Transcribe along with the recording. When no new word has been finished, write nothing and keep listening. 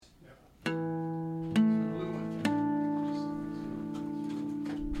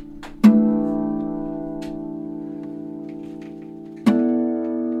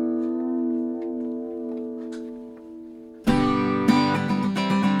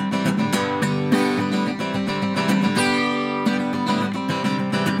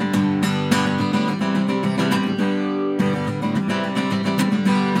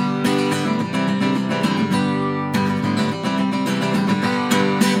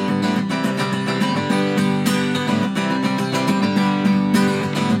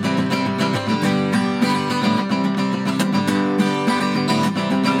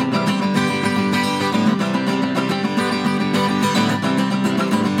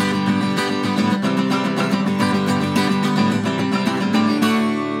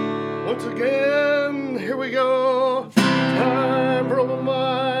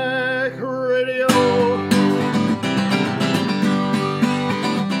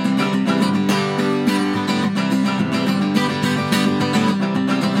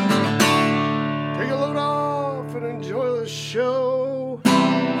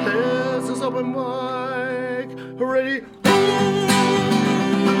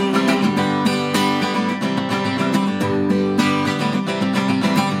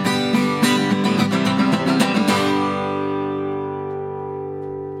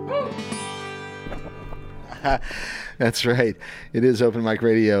That's right. It is Open Mic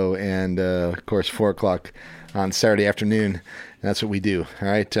Radio, and of course 4 o'clock on Saturday afternoon. That's what we do. All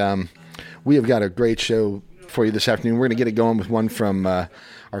right. We have got a great show for you this afternoon. We're going to get it going with one from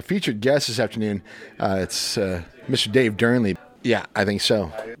our featured guest this afternoon. It's Mr. Dave Dearnley. Yeah, I think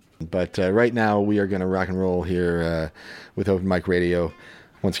so. But right now we are going to rock and roll here with Open Mic Radio.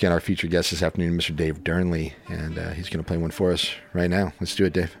 Once again, our featured guest this afternoon, Mr. Dave Dearnley, and he's going to play one for us right now. Let's do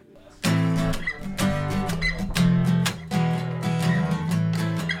it, Dave.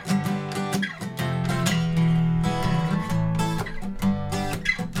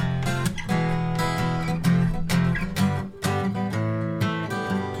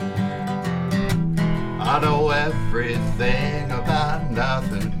 I know everything about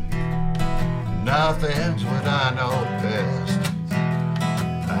nothing. Nothing's what I know best.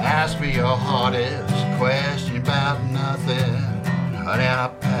 Ask me your hardest question about nothing. Honey, I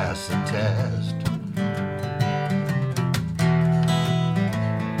passed the test.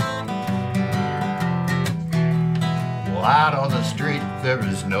 Well, out on the street there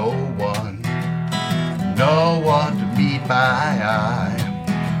is no one to meet my eye.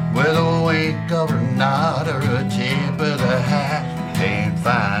 With a wink of a nod or a tip of the hat, can't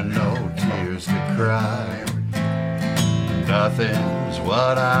find no tears to cry. Nothing's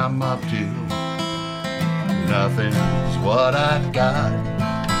what I'm up to. Nothing's what I've got.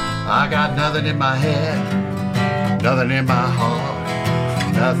 I got nothing in my head, nothing in my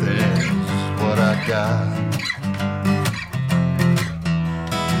heart. Nothing's what I got.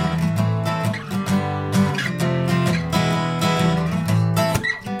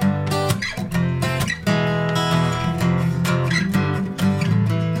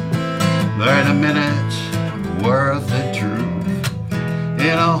 There ain't a minute worth the truth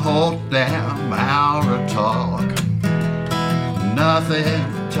in a whole damn hour of talk. Nothing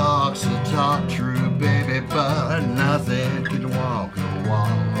talks the talk true, baby, but nothing can walk the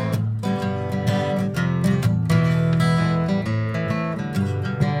walk.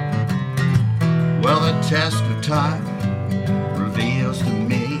 Well, the test of time reveals to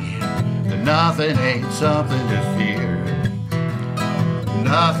me that nothing ain't something to fear.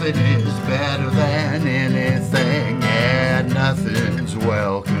 Nothing is better than anything, and nothing's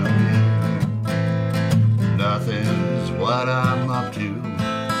welcome here. Nothing's what I'm up to.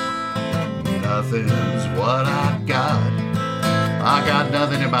 Nothing's what I've got. I got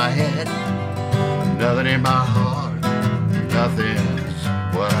nothing in my head, nothing in my heart. Nothing's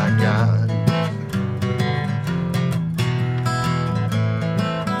what I got.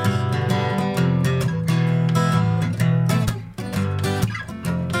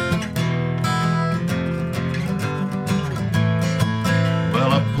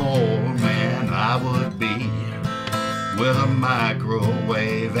 With a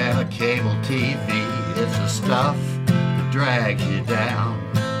microwave and a cable TV, it's the stuff that drags you down.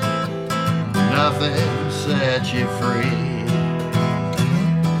 Nothing sets you free.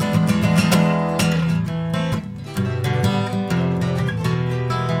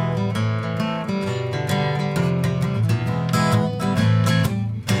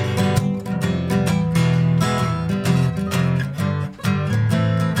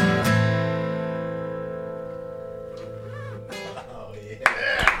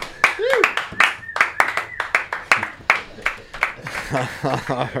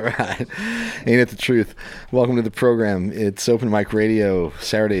 All right. Ain't it the truth? Welcome to the program. It's Open Mic Radio,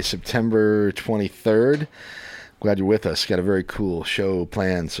 Saturday, September 23rd. Glad you're with us. Got a very cool show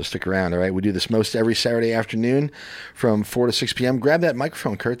planned, so stick around, all right? We do this most every Saturday afternoon from 4 to 6 p.m. Grab that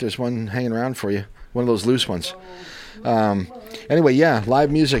microphone, Kurt. There's one hanging around for you, one of those loose ones. Anyway, yeah,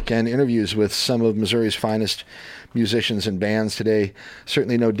 live music and interviews with some of Missouri's finest musicians and bands today.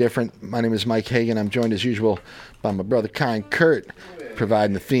 Certainly no different. My name is Mike Hagan. I'm joined as usual by my brother Kind Kurt,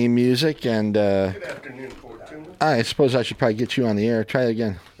 providing the theme music. And good afternoon, Fortuna. I suppose I should probably get you on the air. Try it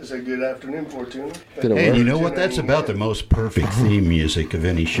again. I said good afternoon, Fortuna. Did it Hey, work? you know what? That's about the most perfect theme music of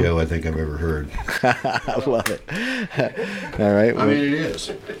any show I think I've ever heard. I love it. All right. I mean, it is.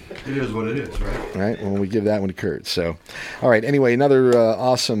 It is what it is, right? All right. Well, we give that one to Kurt. So, all right. Anyway, another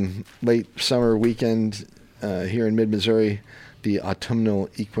awesome late summer weekend here in mid-Missouri. The autumnal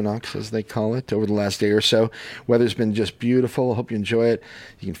equinox, as they call it, over the last day or so. Weather's been just beautiful. I hope you enjoy it.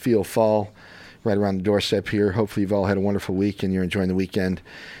 You can feel fall right around the doorstep here. Hopefully you've all had a wonderful week and you're enjoying the weekend.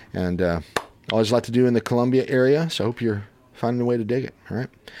 And always a lot to do in the Columbia area, so I hope you're finding a way to dig it, all right?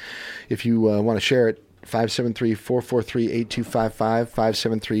 If you want to share it, 573-443-8255,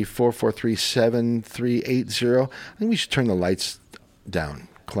 573-443-7380. I think we should turn the lights down,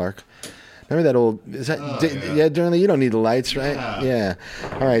 Clark. Remember that old? Is that yeah, Dearnley? You don't need the lights, right? Yeah.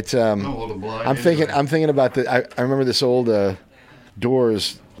 All right. I'm thinking about the. I remember this old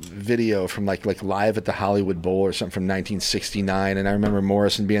Doors video from like Live at the Hollywood Bowl or something from 1969, and I remember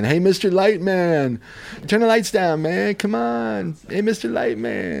Morrison being, "Hey, Mr. Lightman, turn the lights down, man. Come on, hey, Mr.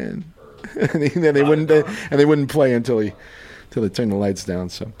 Lightman." And then they wouldn't play until they turned the lights down.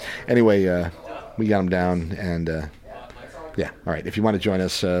 So anyway, we got them down and. Yeah, all right. If you want to join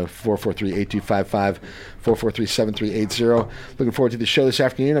us, 443-8255, 443-7380. Looking forward to the show this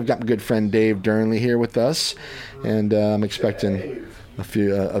afternoon. I've got my good friend Dave Dearnley here with us, and I'm expecting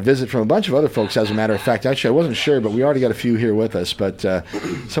a visit from a bunch of other folks, as a matter of fact. Actually, I wasn't sure, but we already got a few here with us, but some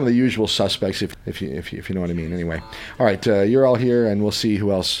of the usual suspects, if you know what I mean. Anyway, all right, you're all here, and we'll see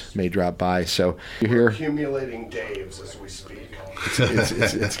who else may drop by. So you're here. We're accumulating Daves as we speak.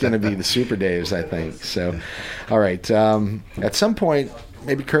 It's going to be the Super Daves, I think. So, all right. At some point,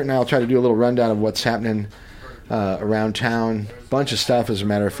 maybe Kurt and I will try to do a little rundown of what's happening around town. Bunch of stuff, as a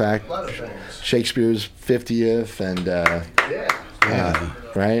matter of fact. A lot of things. Shakespeare's 50th, and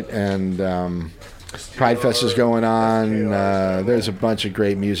right, and Pride Fest is going on. There's a bunch of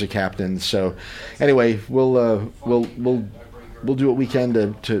great music happening. So, anyway, we'll do what we can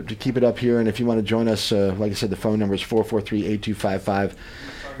to keep it up here. And if you want to join us, like I said, the phone number is 443-8255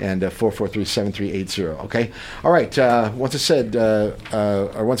 and 443-7380. Okay? All right. Once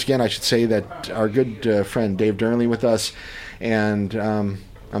again, I should say that our good friend Dave Dearnley with us, and I'm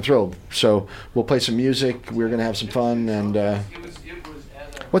thrilled. So we'll play some music. We're going to have some fun. And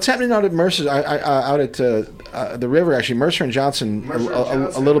what's happening out at Mercer's? Out at the river, actually. Mercer and Johnson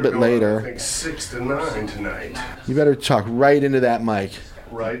a little bit later. I think 6 to 9 tonight. You better talk right into that mic.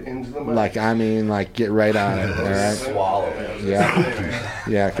 Right into the mic. Like get right on it. All right. Swallow it. Yeah.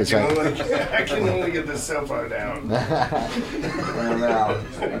 Yeah. Because I can only get this so far down.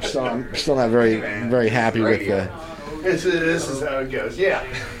 I'm still not very happy with the. This is how it goes. Yeah,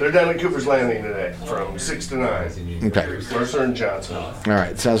 they're down at Cooper's Landing today from 6 to 9. Okay. Mercer and Johnson. All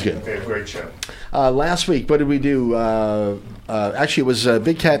right. Sounds good. Okay, great show. Last week, what did we do? Actually, it was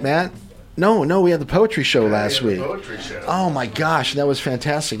Big Cat Matt. No, we had the poetry show last week. Poetry show. Oh my gosh, that was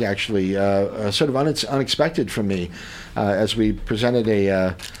fantastic. Actually, sort of unexpected from me, as we presented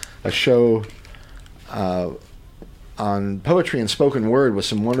a show on poetry and spoken word with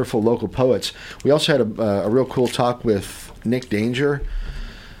some wonderful local poets. We also had a real cool talk with Nick Danger,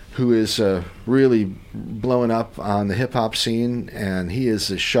 who is really blowing up on the hip hop scene, and he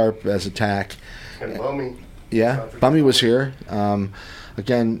is as sharp as a tack. And Bummy. Yeah, Bummy was here.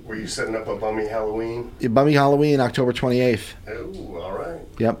 Again, Were you setting up a Bummy Halloween? Bummy Halloween, October 28th. Oh, all right.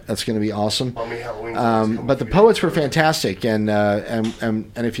 Yep, that's going to be awesome. Bummy Halloween. But the poets were fantastic, and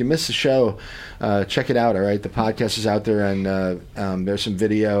if you missed the show, check it out. All right, the podcast is out there, and there's some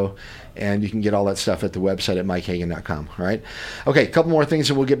video, and you can get all that stuff at the website at mikehagan.com. All right. Okay, a couple more things,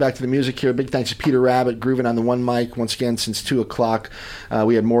 and we'll get back to the music here. Big thanks to Peter Rabbit, grooving on the one mic once again since 2:00.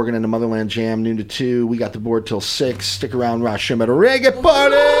 We had Morgan and the Motherland Jam noon to 2. We got the board till 6. Stick around, Rosh Hashanah reggae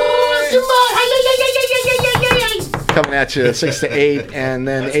party. Coming at you 6 to 8, and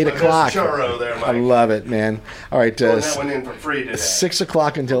then That's 8 my o'clock. best churro there, Mike. I love it, man. All right, Throwing that one in for free today. 6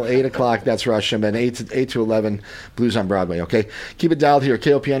 o'clock until 8 o'clock. That's Rush, and then 8 to 11, Blues on Broadway. Okay, keep it dialed here.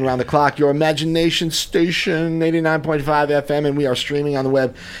 KOPN round the clock. Your imagination station, 89.5 FM, and we are streaming on the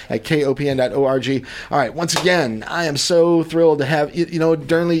web at kopn.org. All right, once again, I am so thrilled to have you know,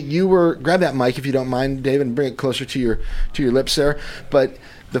 Dearnley. You were grab that mic if you don't mind, David, and bring it closer to your lips there. But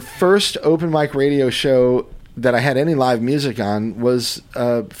the first open mic radio show that I had any live music on was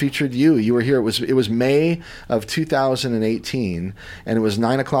featured you. You were here. It was May of 2018, and it was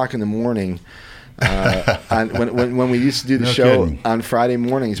 9 o'clock in the morning. When we used to do the show kidding. on Friday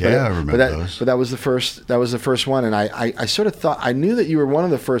mornings. Yeah, I remember those. But that was the first one, and I sort of thought, I knew that you were one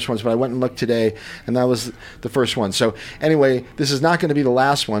of the first ones, but I went and looked today, and that was the first one. So anyway, this is not going to be the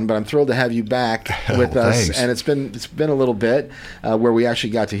last one, but I'm thrilled to have you back with us. Thanks. And it's been a little bit where we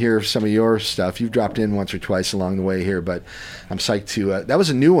actually got to hear some of your stuff. You've dropped in once or twice along the way here, but I'm psyched to. That was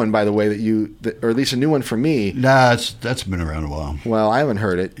a new one, by the way, or at least a new one for me. Nah, that's been around a while. Well, I haven't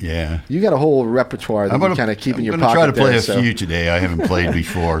heard it. Yeah. You got a whole repertoire that you kind of keep in your pocket. I'm going to try to play there, a few today. I haven't played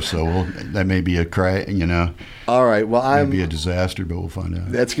before, so that may be a crack, All right. Well, maybe a disaster, but we'll find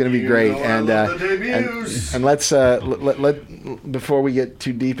out. That's going to be great. I love the debuts. And let's let before we get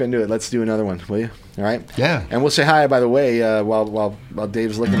too deep into it, let's do another one, will you? All right. Yeah. And we'll say hi, by the way, while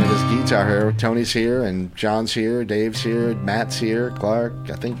Dave's looking at his guitar here. Tony's here, and John's here, Dave's here, Matt's here, Clark.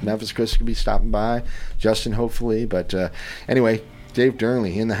 I think Memphis Chris could be stopping by. Justin, hopefully. But anyway, Dave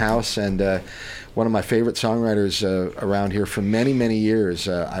Dearnley in the house, and one of my favorite songwriters around here for many, many years.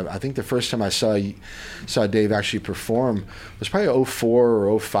 I think the first time I saw Dave actually perform was probably '04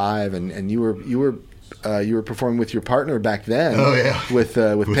 or '05, and you were performing with your partner back then. Oh yeah,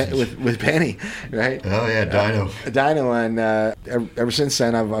 with Penny, right? Oh yeah, Dino, and ever since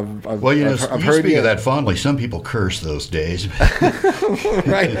then I've well, you heard speak of that fondly. Some people curse those days.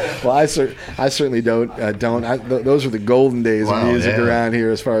 Right. Well, I certainly don't. Those are the golden days of music around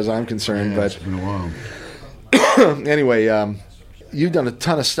here, as far as I'm concerned. But it's been a while. Anyway, you've done a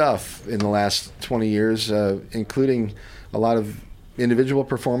ton of stuff in the last 20 years, including a lot of individual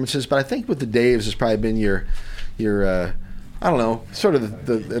performances. But I think with the Daves has probably been your I don't know, sort of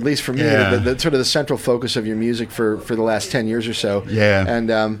the at least for me, the sort of the central focus of your music for the last 10 years or so. Yeah. And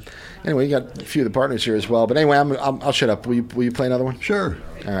anyway, you got a few of the partners here as well. But anyway, I'll shut up. Will you play another one? Sure.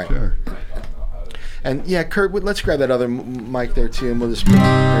 All right. Sure. And yeah, Kurt, let's grab that other mic there too, and we'll just. There you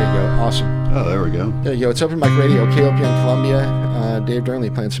go. Awesome. Oh, there we go. There you go. It's Open Mic Radio, KOPN Columbia. Dave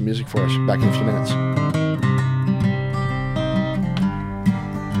Dearnley playing some music for us. Back in a few minutes.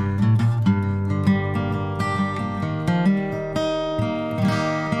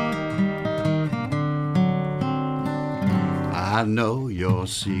 I know your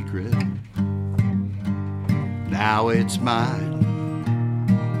secret, now it's mine.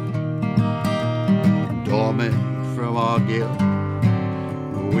 Dormant from our guilt,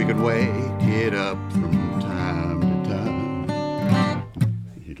 we could wake it up from time to time.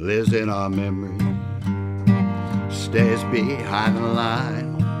 It lives in our memory, stays behind the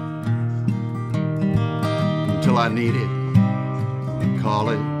line. Until I need it, we call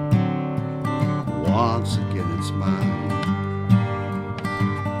it, once again it's mine.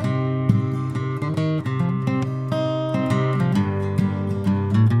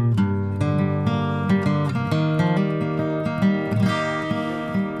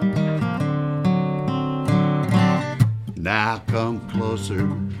 Now come closer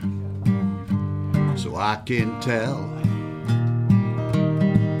so I can tell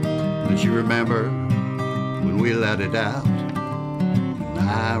that you remember when we let it out. And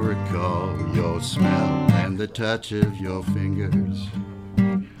I recall your smell and the touch of your fingers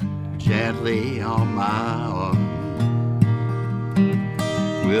gently on my arm.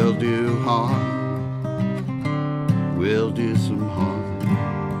 We'll do harm, we'll do some harm.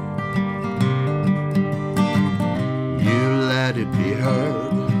 Let it be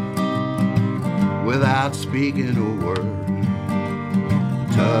heard without speaking a word.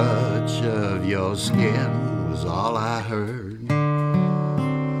 Touch of your skin was all I heard.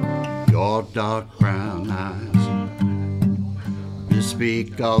 Your dark brown eyes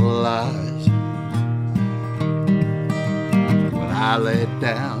bespeak all the lies. When I lay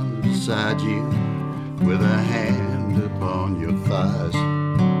down beside you with a hand upon your thighs,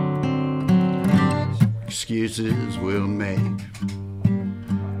 excuses we'll make,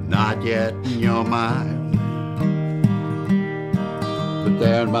 not yet in your mind, but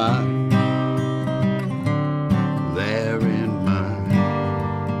they're in mine, they're in mine.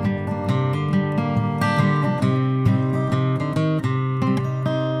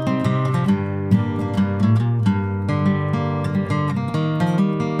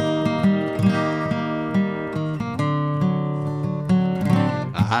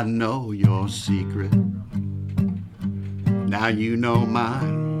 I know your secret, now you know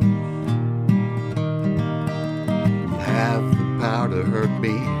mine. You have the power to hurt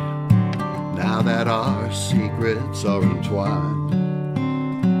me, now that our secrets are entwined.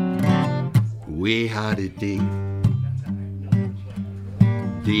 We hide it deep,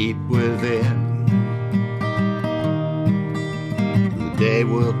 deep within. The day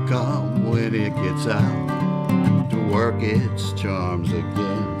will come when it gets out to work its charms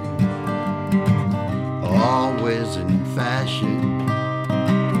again. Always in fashion,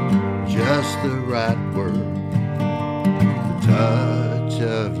 just the right word. The touch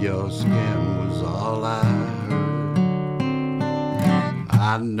of your skin was all I heard.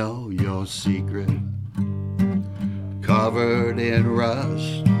 I know your secret, covered in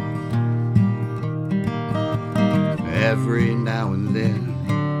rust. Every now and then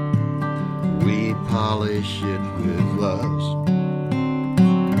we polish it with lust.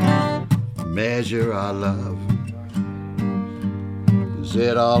 Measure our love, is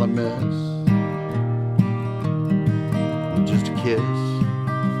it all a mess? Just a kiss,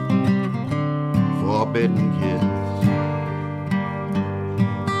 forbidden kiss.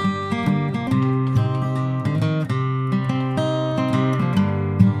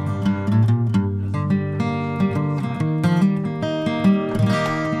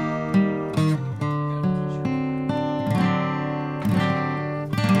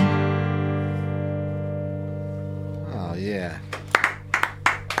 yeah.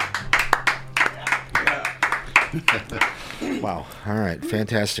 Wow. All right.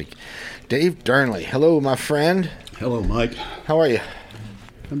 Fantastic. Dave Dearnley. Hello, my friend. Hello, Mike. How are you?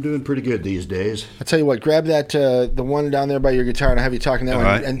 I'm doing pretty good these days. I tell you what, grab that the one down there by your guitar, and I'll have you talking now. All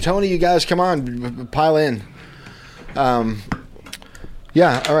right. And Tony, you guys, come on, pile in.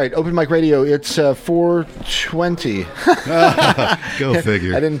 Yeah, all right. Open Mic Radio. It's 4:20. Go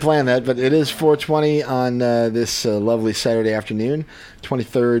figure. I didn't plan that, but it is 4:20 on this lovely Saturday afternoon,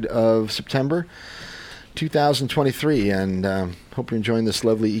 23rd of September, 2023, and hope you're enjoying this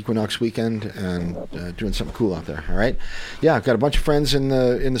lovely equinox weekend and doing something cool out there. All right. Yeah, I've got a bunch of friends in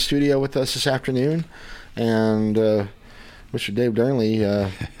the studio with us this afternoon, and Mr. Dave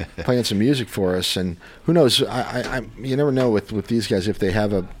Dearnley playing some music for us. And who knows? I you never know with these guys if they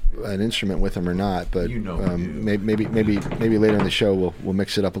have an instrument with them or not. But maybe later in the show we'll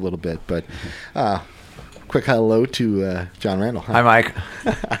mix it up a little bit. But quick hello to John Randall. Hi, Mike.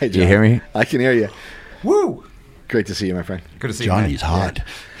 Hi, John. You hear me? I can hear you. Woo! Great to see you, my friend. Good to see you. Johnny's hot.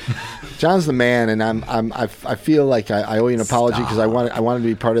 John's the man, and I feel like I owe you an apology because I wanted to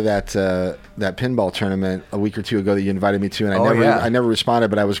be part of that pinball tournament a week or two ago that you invited me to, and I never responded,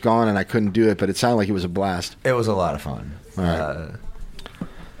 but I was gone and I couldn't do it. But it sounded like it was a blast. It was a lot of fun. All right.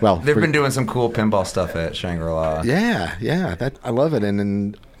 Well, they've been doing some cool pinball stuff at Shangri-La. Yeah, I love it.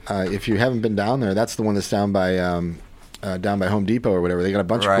 And if you haven't been down there, that's the one that's down by Home Depot or whatever. They got a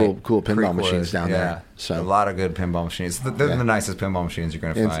bunch of cool pinball machines down there. So a lot of good pinball machines. They're the nicest pinball machines you're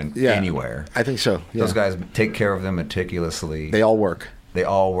going to find anywhere. I think so. Yeah. Those guys take care of them meticulously. They all work.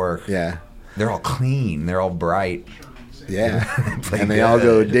 Yeah. They're all clean. They're all bright. Yeah. And they all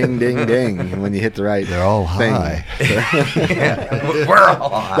go ding, ding, ding when you hit the right They're all thing. high. We're all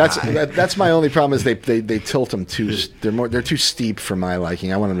high. That's my only problem is they tilt them too. They're too steep for my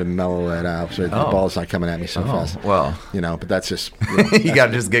liking. I want them to mellow that out so the ball's not coming at me so fast. Well, but that's just you got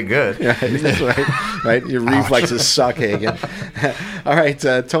to just get good. Yeah, that's right. Your reflexes suck, Hagen. All right,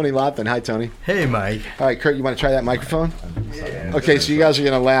 Tony Lothman. Hi, Tony. Hey, Mike. All right, Kurt, you want to try that microphone? Yeah. Okay, so you guys are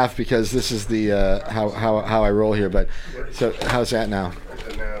gonna laugh because this is the how I roll here. But so how's that now?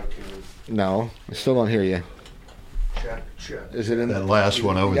 No, I still don't hear you. Is it in That last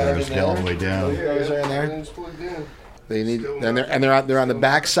one over there is all the way down. Those are in there. They need, and they're on the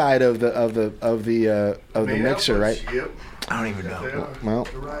back side of the mixer, right? Yep. I don't even know. Well,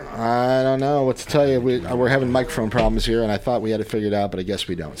 I don't know what to tell you. We're having microphone problems here, and I thought we had it figured out, but I guess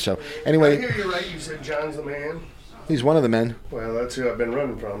we don't. So anyway, I hear you right. You said John's the man. He's one of the men. Well, that's who I've been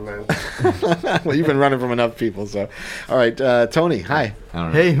running from, man. Well, you've been running from enough people, so. All right, Tony, hi.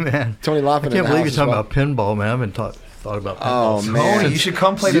 Hey, man. Tony Loffin. I can't believe you're talking about pinball, man. I haven't thought about pinball. Oh, man. Tony, you should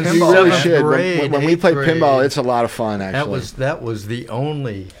come play the You pinball. really Seventh should. grade, When we eighth play grade. pinball, it's a lot of fun, actually. That was the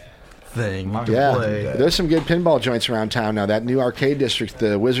only thing to Yeah, play. there's some good pinball joints around town now. That new arcade district,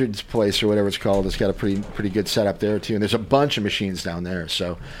 the Wizards Place or whatever it's called, has got a pretty good setup there too. And there's a bunch of machines down there.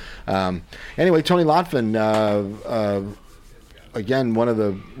 So, anyway, Tony Lotvin, again, one of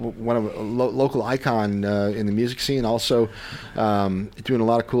a local icon in the music scene. Also, doing a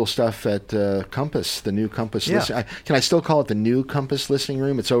lot of cool stuff at Compass, the new Compass. Yeah. Can I still call it the new Compass listening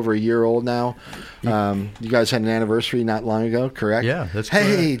room? It's over a year old now. You guys had an anniversary not long ago, correct? Yeah, that's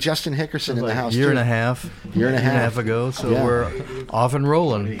Hey, correct. Justin Hickerson in the house. Year too. and a half ago. So Yeah. we're off and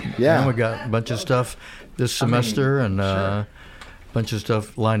rolling. Yeah. And we got a bunch of stuff this semester and a bunch of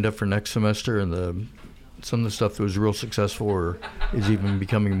stuff lined up for next semester. And some of the stuff that was real successful or is even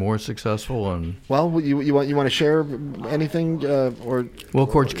becoming more successful. And Well, you want to share anything or? well, of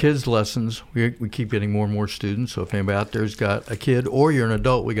course, kids lessons. We keep getting more and more students. So if anybody out there's got a kid or you're an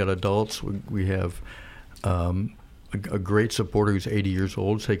adult, we got adults. We have a great supporter who's 80 years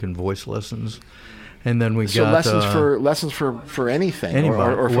old taking voice lessons. And then we So got lessons for anything,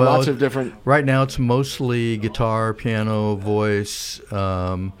 anybody. or for Well, lots of different. Right now, it's mostly guitar, piano, voice,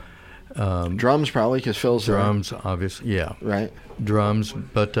 Drums probably because Phil's there. drums, obviously. Yeah, Right. drums.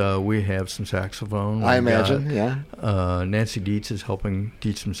 But we have some saxophone. I We've imagine. got, Yeah. Nancy Dietz is helping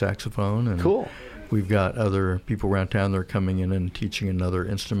teach some saxophone, and Cool. we've got other people around town that are coming in and teaching another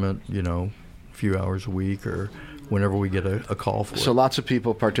instrument. A few hours a week or whenever we get a call for So it. lots of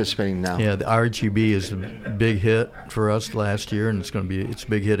people participating now. Yeah, the RGB is a big hit for us last year, and it's a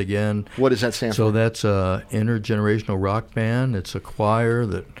big hit again. What does that stand So for? that's a intergenerational rock band. It's a choir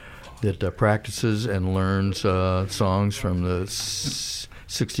that practices and learns songs from the 60s,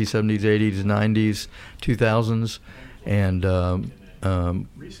 70s, 80s, 90s, 2000s, and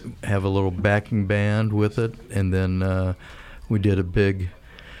have a little backing band with it. And then we did a big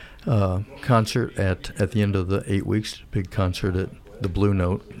concert at the end of the 8 weeks. Big concert at the Blue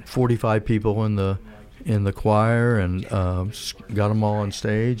Note. 45 people in the in the choir and got them all on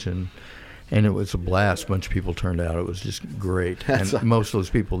stage, and it was a blast. A bunch of people turned out. It was just great. And most of those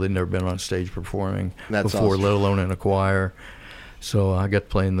people, they'd never been on stage performing before, awesome. Let alone in a choir. So I got to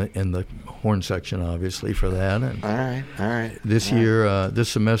play in the horn section, obviously, for that. And all right. This year, this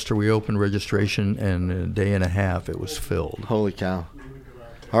semester, we opened registration, and in a day and a half, it was filled. Holy cow!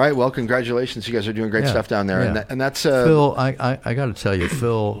 All right, well, congratulations. You guys are doing great stuff down there. Yeah. And that's Phil, I got to tell you,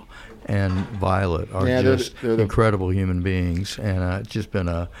 Phil and Violet are just they're incredible human beings, and it's just been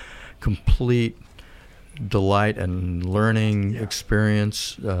a complete delight and learning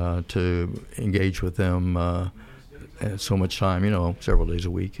experience to engage with them so much time, several days a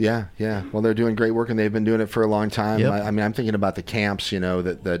week. Yeah. Well, they're doing great work, and they've been doing it for a long time. Yep. I mean, I'm thinking about the camps,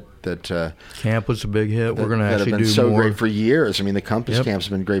 that camp was a big hit. We're going to actually do more. That have been so great for years. I mean, the Compass camps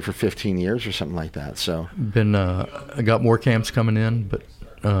have been great for 15 years or something like that. So I got more camps coming in, but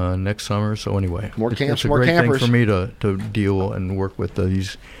next summer. So anyway, more camps, it's a more great campers. thing for me to deal and work with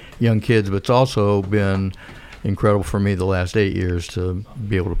these young kids, but it's also been incredible for me the last 8 years to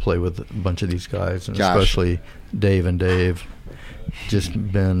be able to play with a bunch of these guys, and especially Dave and Dave. Just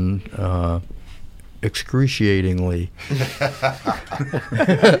been excruciatingly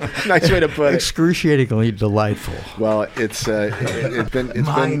nice way to put it. Excruciatingly delightful. Well, it's been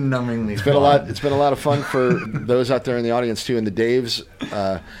mind-numbingly it's been a lot. It's been a lot of fun for those out there in the audience too. And the Daves,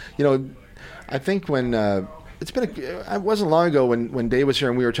 I think when it wasn't long ago when Dave was here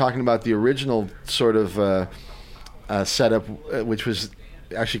and we were talking about the original sort of setup, which was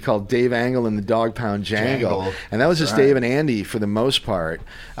actually called Dave Angle and the Dog Pound Jangle. And that was just Dave and Andy for the most part.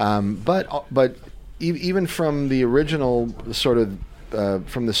 But even from the original sort of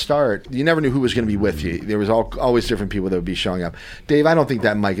from the start, you never knew who was going to be with you. There was always different people that would be showing up. Dave, I don't think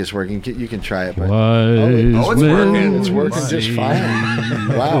that mic is working. You can try it. But it's working. It's working just fine.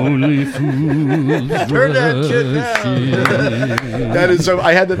 Wow. Turn that shit down. That is so.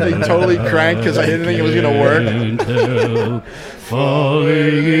 I had the thing totally cranked because I didn't think it was going to work.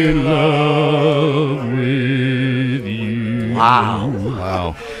 Falling in love with you.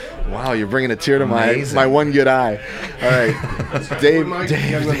 Wow, you're bringing a tear to my one good eye. All right,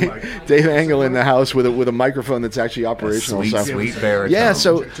 Dave Angle in the house with a microphone that's actually operational. Sweet baritone. Yeah,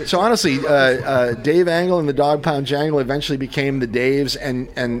 so honestly, Dave Angle and the Dog Pound Jangle eventually became the Daves, and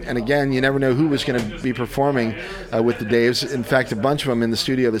again, you never know who was going to be performing with the Daves. In fact, a bunch of them in the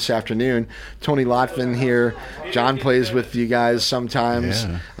studio this afternoon. Tony Lotvin here. John plays with you guys sometimes.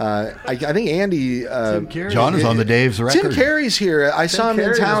 Yeah. I think Andy. John is on the Daves record. Tim Carey's here. I saw him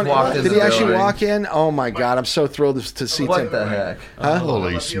in town. Did he actually walk in? Oh my God! I'm so thrilled to see Tim. What the heck? Huh?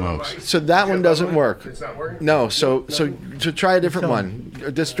 Holy smokes! So that one doesn't work. It's not working? No. So try a different one.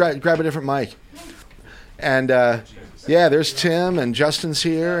 Just grab a different mic. And there's Tim and Justin's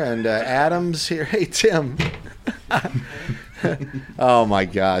here and Adam's here. Hey Tim. Oh my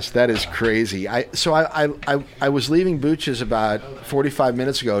gosh, that is crazy. I was leaving Booch's about 45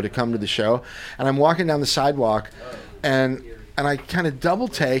 minutes ago to come to the show, and I'm walking down the sidewalk, and I kind of double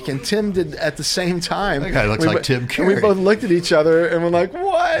take, and Tim did at the same time. That guy looks like Tim Carey. And we both looked at each other, and we're like,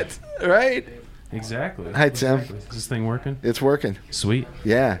 "What?" Right? Exactly. Hi, Tim. Exactly. Is this thing working? It's working. Sweet.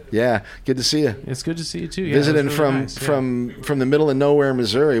 Yeah. Good to see you. It's good to see you too. Yeah, Visiting really nice. from the middle of nowhere,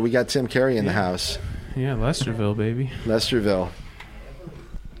 Missouri. We got Tim Carey in the house. Yeah, Lesterville, baby. Lesterville,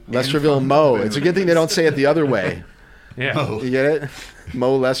 Mo. It's a good thing they don't say it the other way. Yeah. You get it?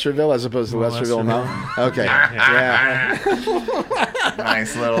 Mo Lesterville as opposed to Lesterville Mo? Okay. Yeah.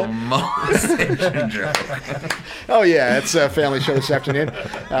 Nice little Mo joke. Oh, yeah. It's a family show this afternoon.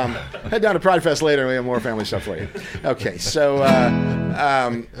 Head down to Pride Fest later and we have more family stuff for you. Okay. So,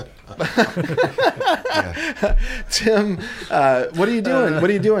 Tim, what are you doing? What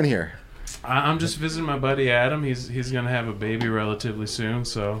are you doing here? I'm just visiting my buddy Adam. He's going to have a baby relatively soon,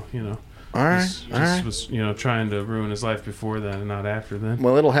 so, All right. Was trying to ruin his life before then and not after then.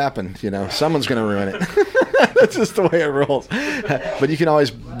 Well, it'll happen. Someone's going to ruin it. That's just the way it rolls. But you can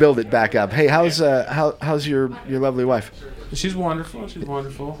always build it back up. Hey, how's your lovely wife? She's wonderful.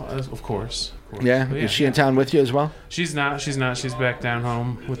 Of course. Yeah? But Is she in town with you as well? She's not. She's back down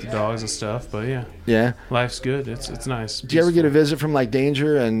home with the dogs and stuff. But yeah. Yeah. Life's good. It's nice. Do you ever get a visit from like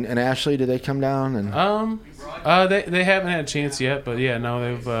Danger and Ashley? Do they come down? And they haven't had a chance yet. But yeah,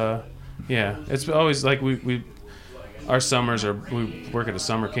 no, they've. Yeah, it's always like we our summers we work at a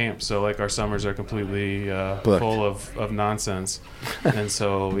summer camp, so like our summers are completely full of nonsense, and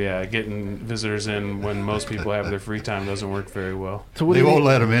so getting visitors in when most people have their free time doesn't work very well. So they won't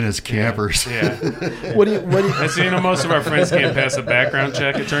let them in as campers. Yeah. What do you? And so, most of our friends can't pass a background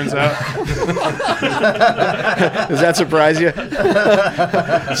check, it turns out. Does that surprise you?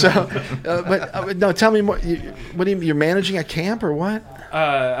 But no, tell me more. What do you? You're managing a camp or what?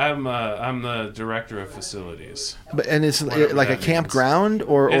 I'm the director of facilities. And it's like a campground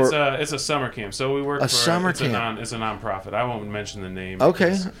or it's a summer camp. So we work a summer camp. It's a nonprofit. I won't mention the name.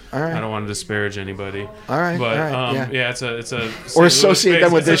 Okay, all right. I don't want to disparage anybody. All right, but all right, it's a or associate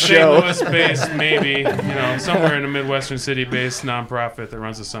them with this show. St. Louis-based, maybe somewhere in a Midwestern city-based nonprofit that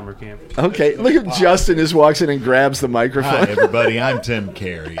runs a summer camp. Okay, look at Justin just walks in and grabs the microphone. Hi everybody, I'm Tim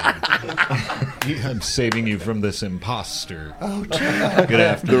Carey. I'm saving you from this imposter. Oh, good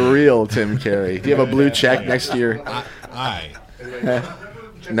afternoon. The real Tim Carey. Do you have a blue check next to your?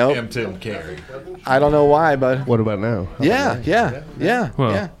 Nope. I'm Tim Carey. I don't know why, but what about now? Yeah.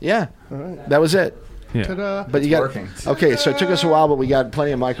 Right. That was it. Yeah. Ta-da. But you got working. Okay, so it took us a while, but we got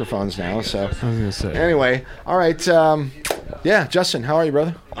plenty of microphones now. So I was gonna say. Anyway, all right. Justin, how are you,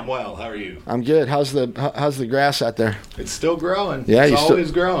 brother? I'm well. How are you? I'm good. How's the grass out there? It's still growing. Yeah, it's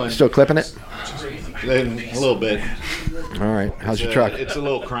always growing. Still clipping it? Then a little bit. All right. How's your truck? It's a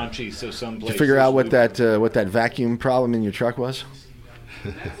little crunchy, so some places. Did you figure out what that vacuum problem in your truck was?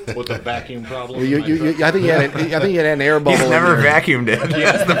 What the vacuum problem? I think you had an air bubble. He's never vacuumed it.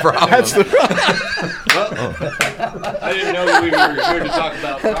 That's the problem. That's the problem. I didn't know we were here to talk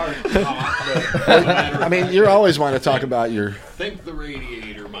about cars. I mean, you always want to talk about your. I think the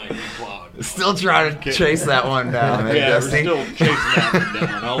radiator might be clogged. Still trying to chase that one down. Yeah, we're still chasing that one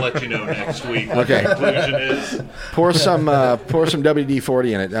down. I'll let you know next week what the conclusion is. Pour some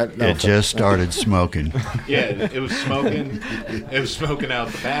WD-40 in it. It just started smoking. Yeah, it was smoking. It was smoking out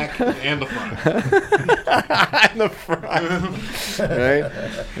the back and the front. And the front. Right?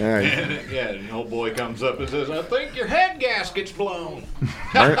 All right. And an old boy comes up and says, I think your head gasket's blown.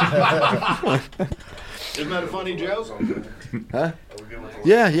 Isn't that a funny joke? Huh?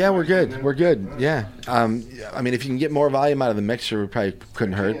 Yeah, we're good. We're good. Yeah. I mean, if you can get more volume out of the mixer, we probably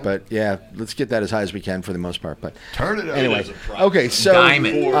couldn't hurt. But yeah, let's get that as high as we can for the most part. But turn it up. Anyway, okay. So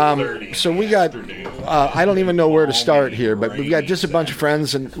so we got. I don't even know where to start here, but we've got just a bunch of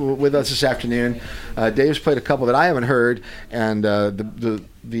friends with us this afternoon. Dave's played a couple that I haven't heard, and the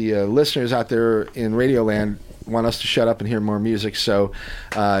listeners out there in Radioland want us to shut up and hear more music. So,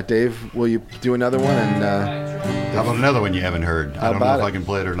 Dave, will you do another one? And how about another one you haven't heard? I don't know if I can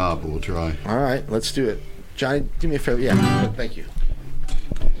play it or not, but we'll try. All right, let's do it. Johnny, do me a favor. Yeah, thank you.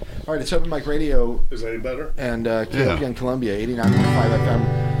 All right, it's Open Mic Radio. Is that any better? And KOPN Columbia, 89.5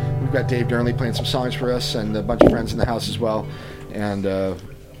 FM. We've got Dave Dearnley playing some songs for us and a bunch of friends in the house as well. And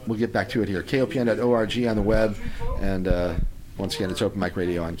we'll get back to it here. KOPN.org on the web. And once again, it's Open Mic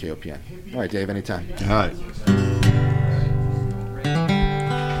Radio on KOPN. All right, Dave, anytime. All right.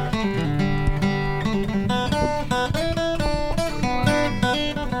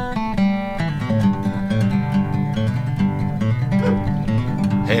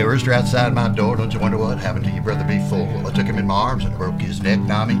 Hey, rooster outside my door, don't you wonder what happened to your brother before? Well, I took him in my arms and broke his neck.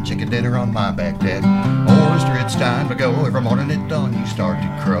 Now I'm eating chicken dinner on my back deck. Oh, rooster, it's time to go. Every morning at dawn you start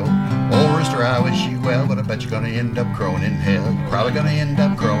to crow. Oh, rooster, I wish you well, but I bet you're gonna end up crowing in hell. You're probably gonna end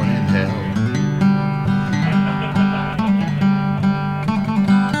up crowing in hell.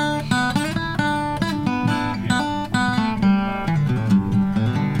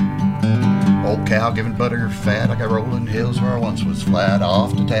 Old cow giving butter fat. I got rolling hills where I once was flat.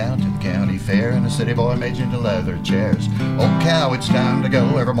 Off to town to the county fair, and a city boy made you into leather chairs. Old cow, it's time to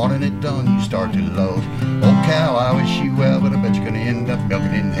go. Every morning at dawn you start to load. Old cow, I wish you well, but I bet you're gonna end up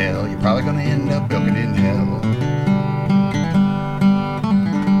milking in hell. You're probably gonna end up milking in hell.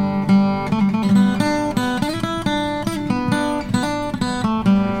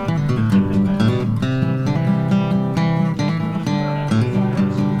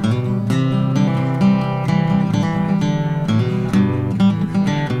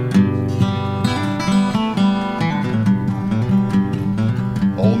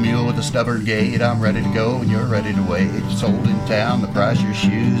 Stubborn gait, I'm ready to go and you're ready to wait. Sold in town, the price your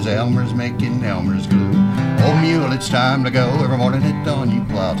shoes, Elmer's making Elmer's glue. Old mule, it's time to go. Every morning at dawn you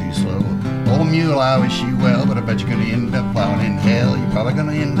plow too slow. Old mule, I wish you well, but I bet you're gonna end up plowing in hell. You're probably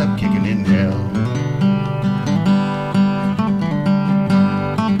gonna end up kicking in hell.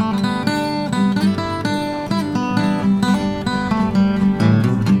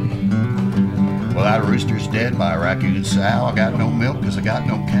 got roosters dead by a raccoon sow. I got no milk because I got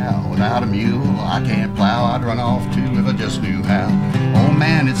no cow. Without a mule, I can't plow. I'd run off too if I just knew how. Oh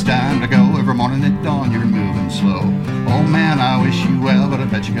man, it's time to go. Every morning at dawn, you're moving slow. Oh man, I wish you well, but I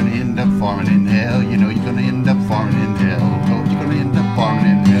bet you're gonna end up farming in hell. You know you're gonna end up farming in hell. Oh, you're gonna end up farming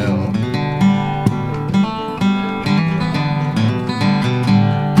in hell.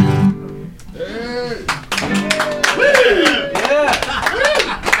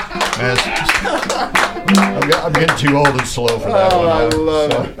 I'm getting too old and slow for that one. I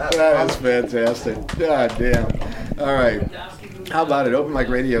love it. That is fantastic. God damn. All right. How about it? Open Mic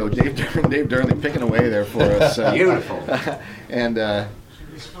Radio. Dave Dearnley picking away there for us. Beautiful. And,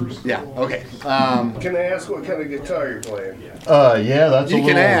 yeah, okay. Can I ask what kind of guitar you're playing? Yeah, that's You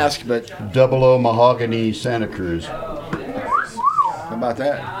can ask, but Double O mahogany Santa Cruz. how about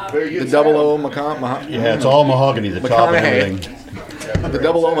that? Very good The double O sound. Yeah, it's all mahogany, the top and everything. The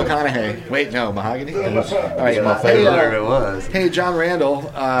double O McConaughey. Wait, no, mahogany? All right, my favorite. hey, It was. hey, John Randall,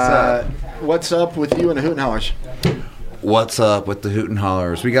 what's up with you and the Hoot and Hollers? What's up with the Hoot and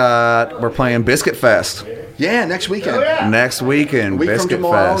Hollers? We're playing Biscuit Fest Yeah, next weekend. next weekend. A week Biscuit from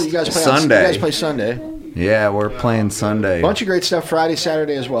tomorrow, Fest you guys play Sunday. You guys play Sunday. Yeah, we're playing Sunday. Bunch of great stuff Friday,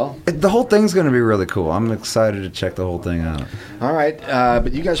 Saturday as well. The whole thing's going to be really cool. I'm excited to check the whole thing out. All right,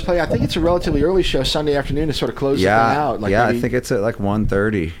 but you guys play. I think it's a relatively early show Sunday afternoon to sort of close the thing out. Like yeah, maybe, I think it's at like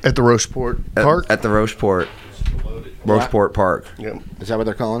 1:30 At the Rocheport Park? at the Rocheport Park. Yep. Is that what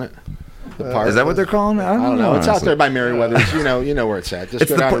they're calling it? The park. Is that what they're calling it? I don't know. It's out honestly. there by Merriweather's. You know where it's at. Just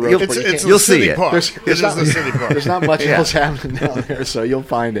It's go the down par- to you'll- Rocheport. You It's can't- You'll the see city it. park. There's It is not- the city park. There's not much Yeah. else happening down there, so you'll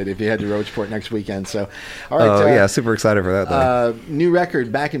find it if you head to Rocheport next weekend. So, all right. Oh yeah, super excited for that. Though. New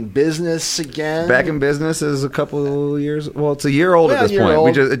record, back in business again. Back in business is a couple years. Well, it's a year old Well, at this a year point.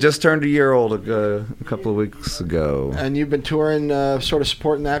 old. It just turned a year old a couple of weeks ago. And you've been touring, sort of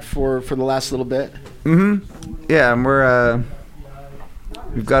supporting that for the last little bit. Yeah, and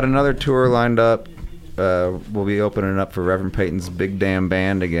we've got another tour lined up. We'll be opening up for Reverend Peyton's Big Damn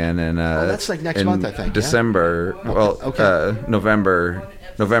Band again, and that's like next in month, I think, yeah? December. Well, okay. November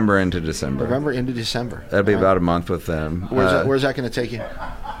into December. November into December. That'll be All about a month with them. Where's that going to take you?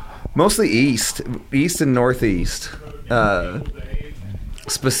 Mostly east and northeast.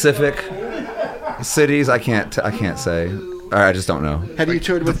 Specific cities I can't say. Or I just don't know. Have you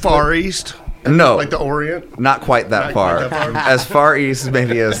toured The with Far East? No, Like the Orient? not quite that far. As far east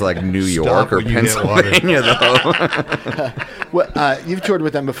maybe as like New York or when you get water. Pennsylvania, though. Well, you've toured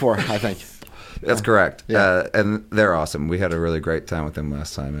with them before, I think. That's correct. Yeah. And they're awesome. We had a really great time with them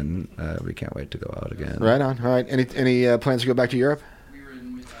last time, and we can't wait to go out again. Right on. All right. Any plans to go back to Europe?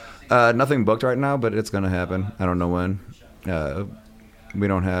 Nothing booked right now, but it's going to happen. I don't know when. We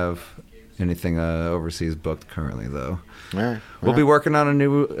don't have anything overseas booked currently, though. All right. We'll be working on a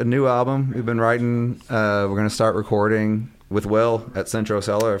new album. We've been writing. We're going to start recording with Will at Centro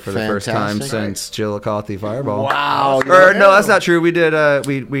Cellar for the first time Fantastic. since Chillicothe Fireball. Wow. Or no, that's not true. We did.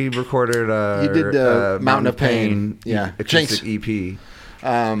 We recorded. You did Mountain of Pain. Yeah. acoustic EP.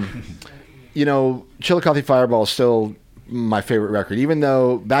 Chillicothe Fireball is still my favorite record, even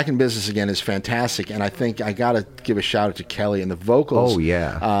though Back in Business Again is fantastic, and I think I got to give a shout out to Kelly and the vocals. Oh,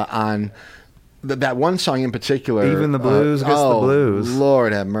 yeah. On that one song in particular. Even the blues gets the blues.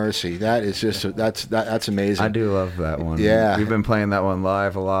 Lord have mercy. That is just that's amazing. I do love that one. Yeah. We've been playing that one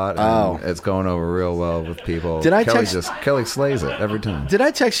live a lot. And it's going over real well with people. Did I Kelly text- Kelly slays it every time. Did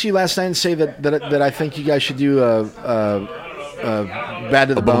I text you last night and say that I think you guys should do Bad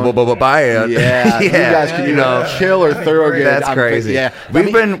to the Bone? Buy it. Yeah, you guys could Kill or Thorogood. That's crazy. Yeah,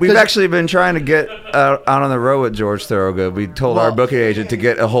 we've actually been trying to get out on the road with George Thorogood. We told our booking agent to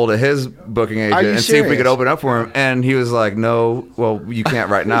get a hold of his booking agent and see if we could open up for him. And he was like, "No, well, you can't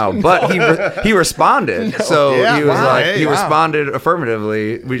right now." But he responded. So he was he responded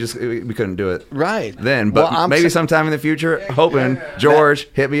affirmatively. We couldn't do it then. But maybe sometime in the future, hoping George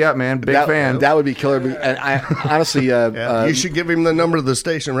hit me up, man. Big fan. That would be killer. And I honestly, you should give him the number of the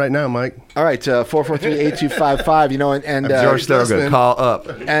station right now, Mike. All right, 443-8255. And George Thorogood, call up.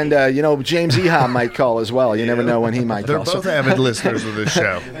 And James Eha might call as well. You never know when he might They're call. both avid listeners of this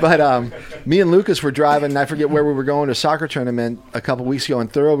show. But me and Lucas were driving. I forget where we were going to a soccer tournament a couple weeks ago,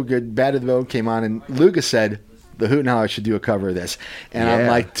 and Thorogood, Bad to the Bone came on, and Lucas said, the Hoot and Holler should do a cover of this. And I'm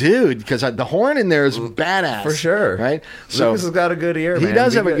like, dude, because the horn in there is badass. For sure. Right? So Lucas has got a good ear, man. He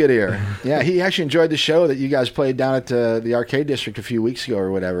does have a good ear. Yeah, he actually enjoyed the show that you guys played down at the Arcade District a few weeks ago or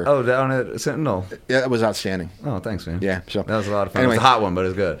whatever. Oh, down at Sentinel. Yeah, that was outstanding. Oh, thanks, man. Yeah, so that was a lot of fun. Anyway, it was a hot one, but it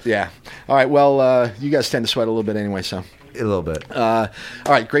was good. Yeah. All right, well, you guys tend to sweat a little bit anyway, so. A little bit. All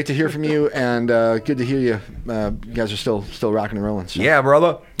right, great to hear from you, and good to hear you. You guys are still rocking and rolling. So. Yeah,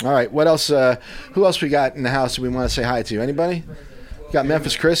 brother. All right, what else? Who else we got in the house that we want to say hi to? Anybody? We got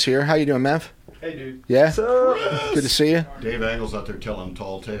Memphis Chris here. How you doing, Memph? Hey, dude. Yeah? Good to see you. Dave Angle's out there telling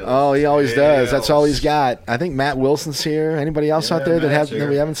tall tales. Oh, he always does. That's all he's got. I think Matt Wilson's here. Anybody else out there that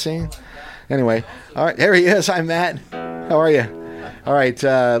we haven't seen? Anyway, all right, there he is. Hi, Matt. How are you? All right,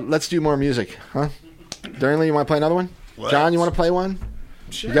 let's do more music, huh? Dearnley, you want to play another one? What? John, you want to play one?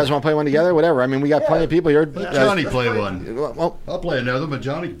 Sure. You guys want to play one together? Whatever. I mean, we got plenty of people here. Let Johnny play one. Well, I'll play another, but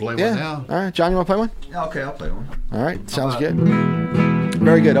Johnny can play one now. All right, John, you want to play one? Okay, I'll play one. All right, sounds good.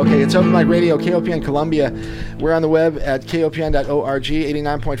 Very good. Okay, it's Open Mic Radio, KOPN Columbia. We're on the web at kopn.org,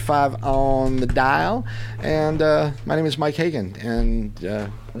 89.5 on the dial. And my name is Mike Hagan, and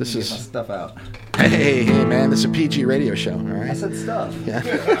this is... Get my stuff out. Hey, man, this is a PG radio show, all right? I said stuff. Yeah.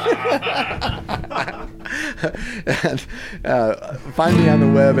 And find me on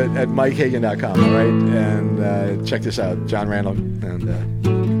the web at mikehagan.com, all right? And check this out, John Randall. And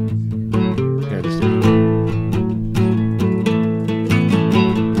here it is.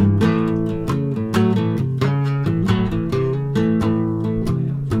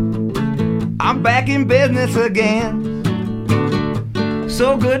 I'm back in business again.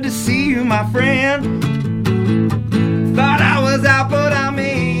 So good to see you, my friend. Thought I was out, but I'm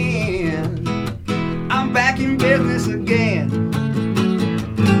in. I'm back in business again.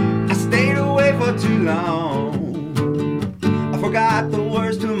 I stayed away for too long. I forgot the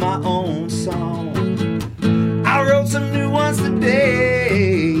words to my own song. I wrote some new ones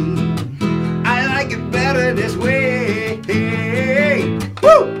today. I like it better this way.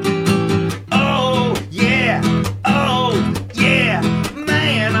 Woo!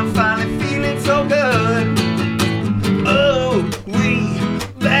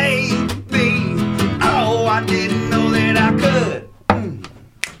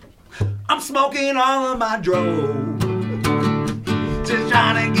 Smoking all of my dro, just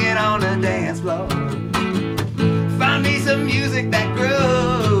trying to get on the dance floor. Find me some music that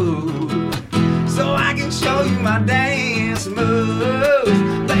grows, so I can show you my dance moves.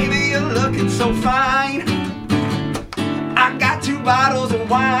 Baby, you're looking so fine. I got 2 bottles of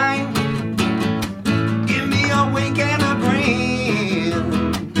wine. Give me a wink and a grin.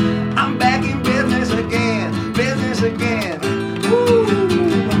 I'm back in business again, business again. Woo!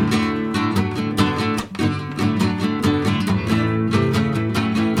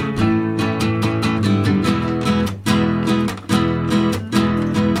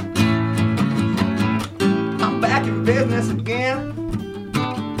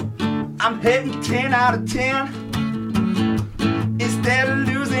 I'm hitting 10 out of 10. Instead of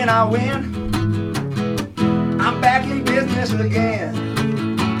losing, I win. I'm back in business again.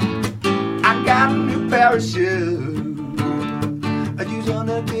 I got a new pair of shoes. I just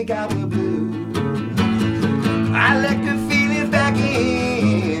wanna pick out the blue. I let the feelings back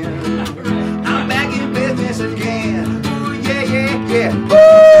in. I'm back in business again. Ooh, yeah, yeah, yeah.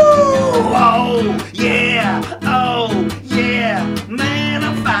 Ooh, oh, yeah, oh, yeah. Man,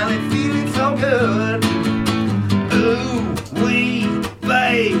 I'm finally feeling so good. Ooh, wee,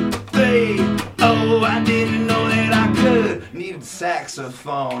 baby. Oh, I didn't know that I could. Needed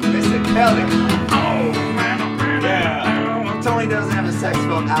saxophone. Mr. Kelly. Oh, man. Yeah. Tony doesn't have a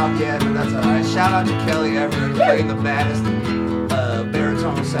saxophone out yet, but that's alright. Shout out to Kelly Everett, playing the baddest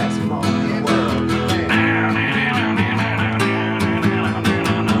baritone saxophone in the world.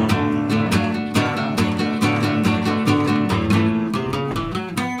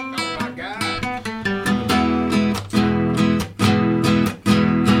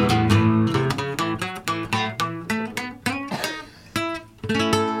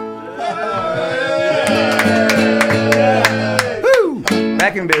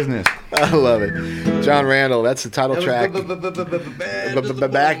 Back in business. I love it. John Randall, that's the title track. Back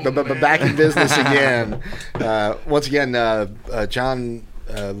in business again. Once again, John,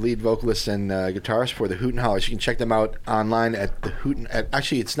 lead vocalist and guitarist for the Hoot and Hollers. You can check them out online at the Hoot.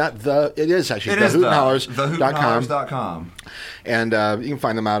 Actually, it's not the. It is actually the HootandHollers.com. And you can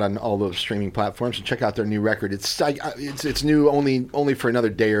find them out on all those streaming platforms and check out their new record. It's new only for another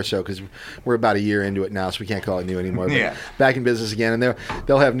day or so because we're about a year into it now, so we can't call it new anymore. But yeah. Back in business again, and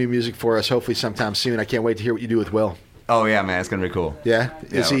they'll have new music for us hopefully sometime soon. I can't wait to hear what you do with Will. Oh yeah, man, it's gonna be cool. Yeah,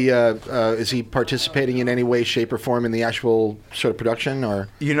 is he participating in any way, shape, or form in the actual sort of production, or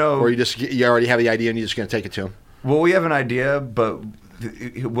you already have the idea and you're just gonna take it to him? Well, we have an idea, but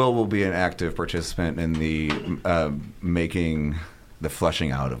Will be an active participant in the making, the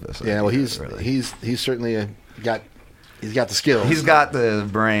fleshing out of this. Yeah, well, he's certainly got He's got the skills. He's got the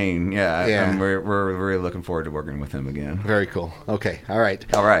brain, yeah. Yeah. And we're really looking forward to working with him again. Very cool. Okay, all right.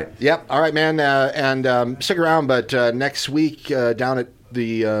 Yep, all right, man. And stick around, but next week down at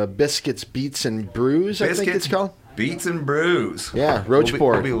the Biscuits, Beats, and Brews, I think it's called. Beats and Brews. Yeah, Roachport.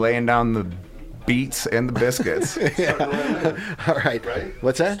 We'll be laying down the beats and the biscuits. All right. Right?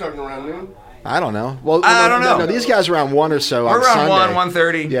 What's that? Starting around noon? I don't know. Well, I don't know. No, these guys are around 1 or so. We're on around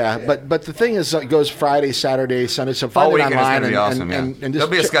Sunday. 1:30. Yeah, but the thing is, it goes Friday, Saturday, Sunday. So find All it weekend online is gonna be awesome, and just There'll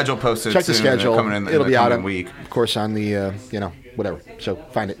be a schedule posted check the soon, schedule. coming in It'll the be out coming week. of course, on the whatever. So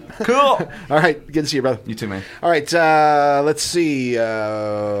find it. Cool. All right. Good to see you, brother. You too, man. All right. Let's see.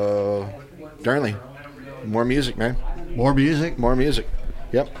 Darnley, more music, man. More music? More music.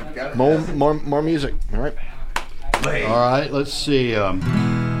 Yep. More music. All right. All right. Let's see.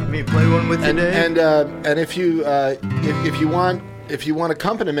 Let me play one with you, Dave. And if you if you want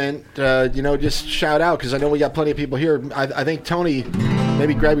accompaniment, just shout out, because I know we got plenty of people here. I think Tony,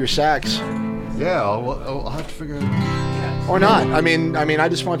 maybe grab your sax. Yeah, I'll have to figure it out. Or not. I mean, I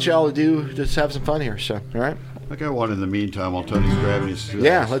just want y'all to just have some fun here. So, all right. I got one in the meantime while Tony's grabbing his sax.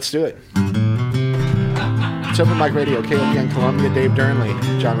 Yeah, let's do it. It's Open Mic Radio, KOPN Columbia, Dave Dearnley,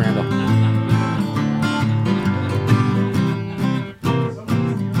 John Randall.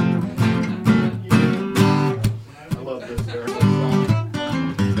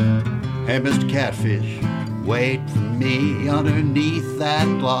 Hey, Mr. Catfish, wait for me underneath that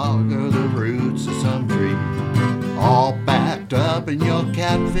log or the roots of some tree, all backed up in your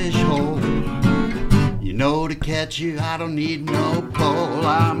catfish hole. You know, to catch you, I don't need no pole.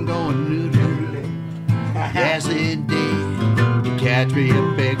 I'm going noodle. Yes, indeed. You catch me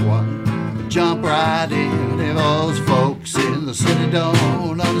a big one, jump right in. If those folks in the city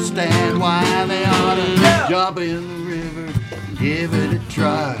don't understand why they ought to jump in the river and give it a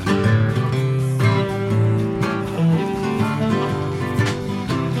try.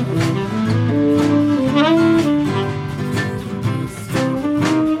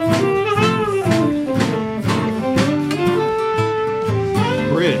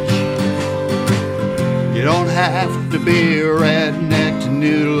 You don't have to be a redneck to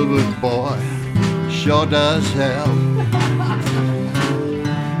noodle, but boy, sure does help.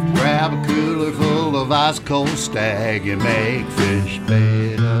 Grab a cooler full of ice cold stag and make fish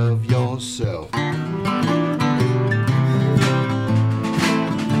bait of yourself.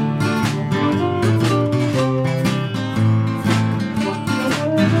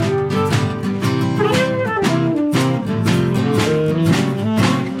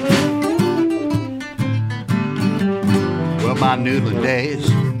 My noodling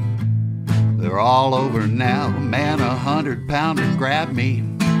days, they're all over now. Man, 100-pounder grabbed me,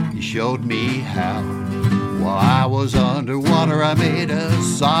 he showed me how. While I was underwater, I made a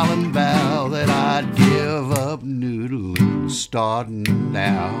solemn vow that I'd give up noodling starting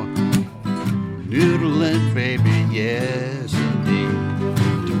now. Noodling, baby, yes indeed.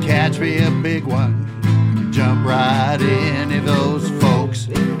 To catch me a big one, you jump right in. If those folks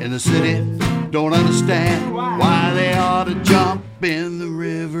in the city don't understand why they ought to jump in the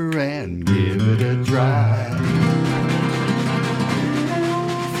river and give it a try.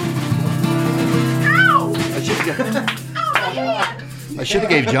 I should have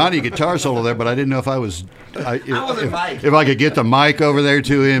gave Johnny a guitar solo there, but I didn't know if if I could get the mic over there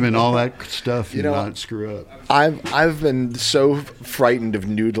to him and all that stuff and not screw up. I've been so frightened of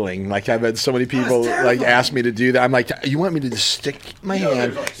noodling. Like, I've had so many people ask me to do that. I'm like, you want me to just stick my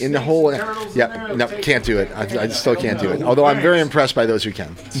hand in the hole? Yeah, no, can't do it. I still can't do it. Although I'm very impressed by those who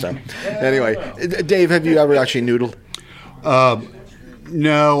can. So, anyway, Dave, have you ever actually noodled?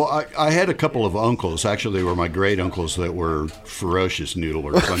 No, I had a couple of uncles. Actually, they were my great uncles that were ferocious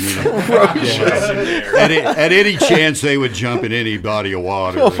noodlers. I mean, at any chance, they would jump in any body of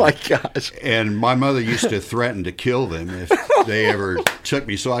water. Oh, my gosh. And my mother used to threaten to kill them if they ever took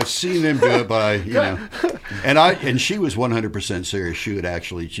me. So I've seen them do it, but and she was 100% serious. She'd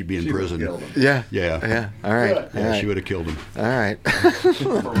be in prison. Yeah. All right. Yeah, she would have killed him. All right.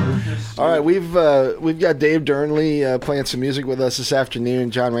 All right. We've got Dave Dearnley playing some music with us this afternoon.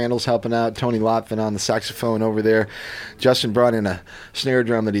 John Randall's helping out. Tony Lotvin on the saxophone over there. Justin brought in a snare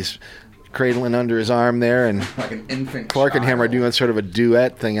drum that he's cradling under his arm there, and like an infant Clark and him are doing sort of a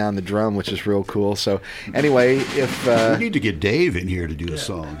duet thing on the drum, which is real cool. So anyway, if we need to get Dave in here to do a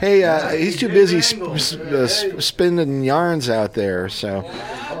song. Hey, he's too busy spinning yarns out there. So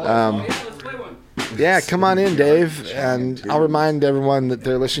Yeah, come on in, Dave. And I'll remind everyone that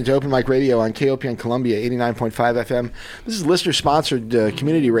they're listening to Open Mic Radio on KOPN Columbia, 89.5 FM. This is listener-sponsored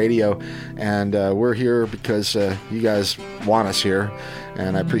community radio, and we're here because you guys want us here,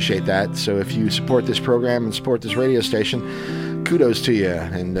 and I appreciate that. So if you support this program and support this radio station, kudos to you,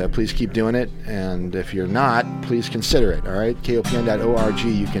 and please keep doing it. And if you're not, please consider it, all right? KOPN.org,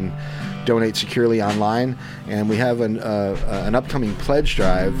 you can donate securely online, and we have an upcoming pledge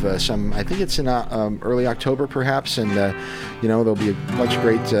drive. I think it's in early October, perhaps, and there'll be a bunch of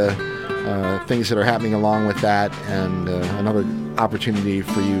great things that are happening along with that, and another opportunity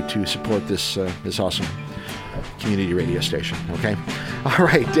for you to support this awesome community radio station. Okay, all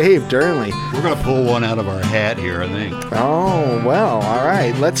right, Dave Dearnley. We're gonna pull one out of our hat here, I think. Oh well, all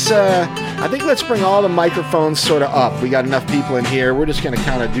right. I think let's bring all the microphones sort of up. We got enough people in here. We're just gonna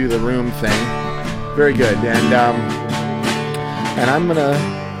kind of do the room thing. Very good, and I'm gonna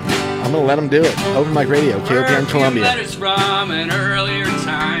let them do it. Open Mic Radio, KOPN Columbia. Letters from an earlier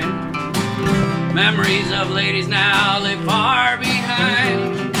time. Memories of ladies now live far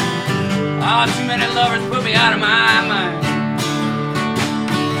behind. Oh, too many lovers put me out of my mind.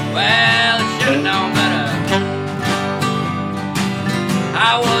 Well, I should have known better.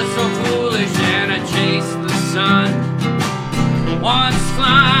 I was so foolish and I chased the sun. Once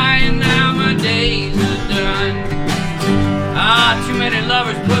flying, now my days are done. Ah, too many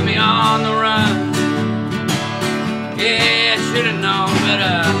lovers put me on the run. Yeah, I should have known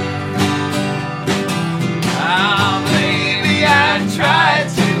better. Oh, baby, I tried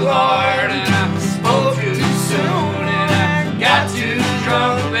too hard and I spoke too soon and I got too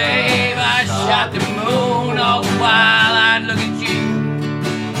drunk, babe. I shot the moon all the while I'd look at you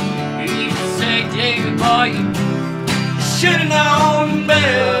and you'd say, David, boy, you should've known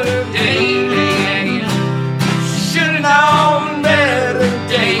better, David. Should've known better,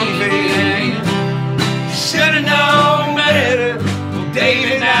 David. Should've known better, well,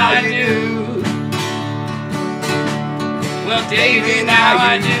 David, now I do. Well, Davey, now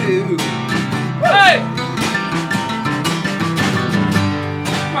I do. Hey!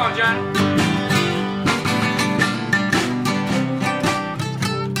 Come on, Johnny.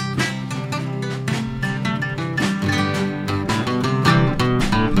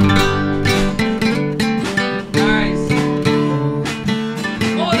 Nice.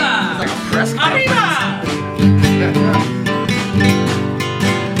 Hola! It's like a press conference.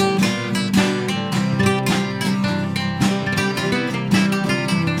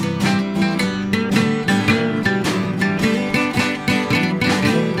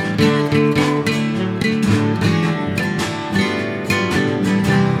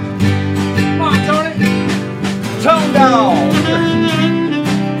 Tone down.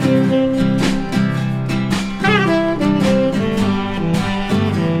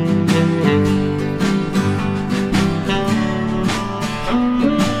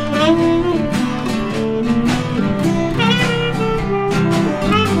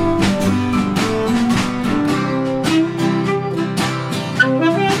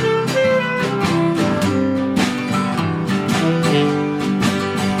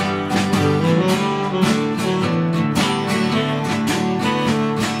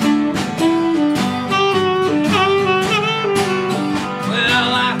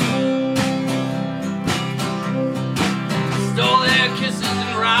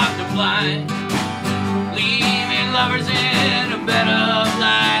 Leaving lovers in a bed of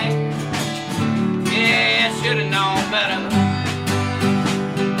light. Yeah, I should've known better.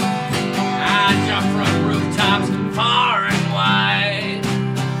 I jumped from rooftops far and wide.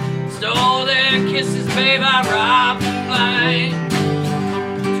 Stole their kisses, babe, I robbed them blind.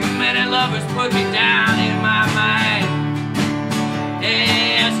 Too many lovers put me down in my mind.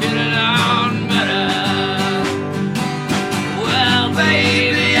 Yeah, I should've known better. Well,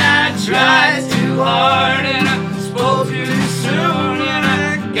 baby, I tried too hard and I spoke too soon and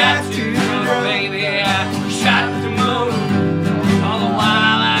I got too drunk, baby. I shot the moon all the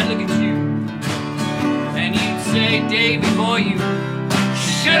while I'd look at you and you'd say, Davey, boy, you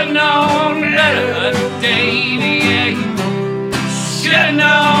should've known better, Davey. Yeah, you should've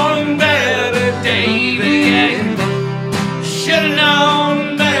known better, Davey. Yeah, you should've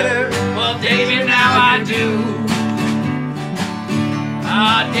known better. Well, Davey, now I do.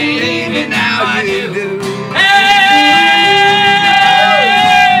 Ah, Davey, now I do. Hey!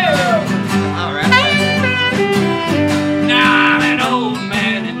 All right. Now I'm an old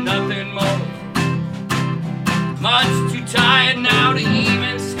man and nothing more. Much too tired now to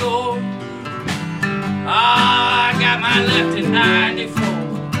even score. Ah, I got my left in 94.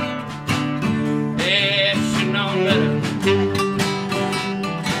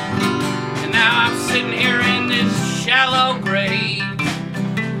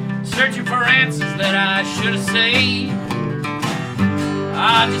 searching for answers that I should have saved.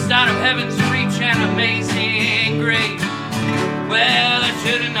 Just out of heaven's reach and amazing grace. Well, I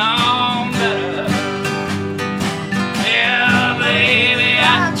should have known better. Yeah, baby,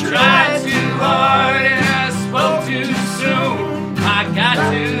 I tried too hard and I spoke too soon. I got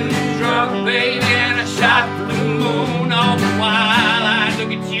too drunk, baby, and I shot the moon. All the while I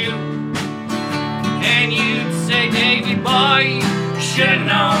look at you and you'd say, Davy boy, you should have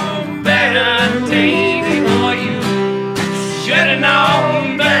known better. Davy boy, you should have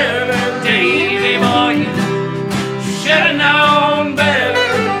known better. Davy boy, you should have known better.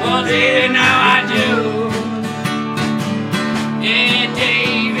 Well, Davy, now I do. Yeah,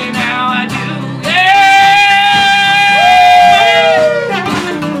 Davy, now I do. Yeah!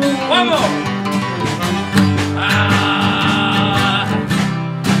 One more.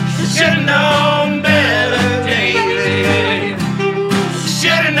 Should have known better, Davy.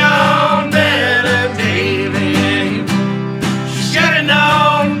 Should have known better, Davy. Should have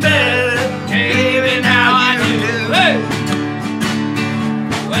known better, Davy. Now I do. Hey!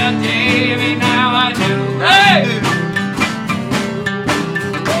 Well, Davy, now I do. Hey!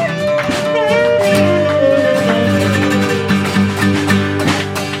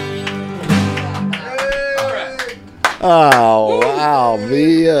 Oh, wow.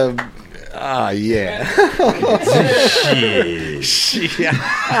 Yeah. Shit.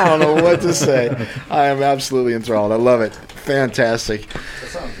 I don't know what to say. I am absolutely enthralled. I love it. Fantastic. That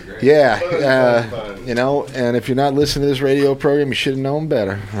sounds great. Yeah. And if you're not listening to this radio program, you should have known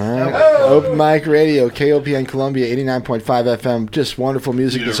better. All right. Open Mic Radio, KOPN Columbia, 89.5 FM. Just wonderful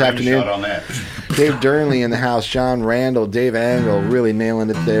music this afternoon. On that. Dave Dearnley in the house, John Randall, Dave Angle really nailing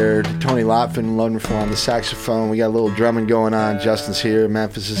it there. Tony Lotfin, wonderful on the saxophone. We got a little drumming going on. Justin's here,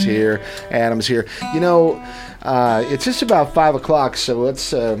 Memphis is here, Adam's here. It's just about 5 o'clock, so let's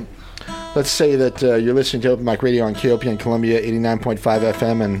say that you're listening to Open Mic Radio on KOPN Columbia, 89.5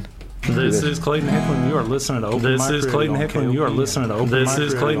 FM, and This is Clayton Hickman. You are listening to Open Mic Radio. This is Clayton Hickman. You are listening to Open Mic Radio. This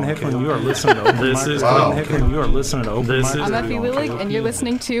is Clayton Hickman. You are listening to Open Mic Radio. This is Clayton Hickman. You are listening to Open Mic Radio. I'm Effie Willig, and you're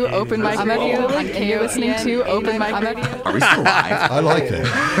listening to Open Mic Radio. And you're listening to Open Mic Radio. Are we still live? I like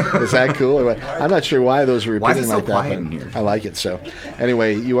that. Is that cool? Or what? I'm not sure why those are Why is repeating it so like that. quiet But in here? I like it. So,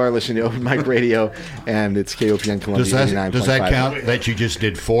 anyway, you are listening to Open Mic Radio, and it's KOPN Columbia, 89.5. Does that count that you just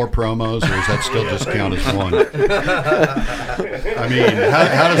did 4 promos, or does that still just count as one? I mean,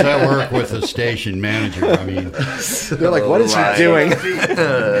 how does that work with the station manager? I mean, they're like, "What is he doing?"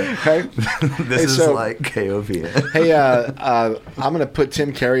 Right? This is like KOPN. Hey, I'm going to put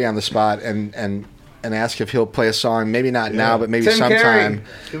Tim Carey on the spot and ask if he'll play a song. Maybe not now, but maybe Tim sometime.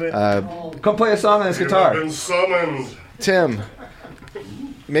 Come play a song on his guitar. Been summoned. Tim.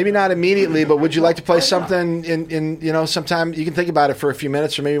 Maybe not immediately, but would you like to play something in sometime? You can think about it for a few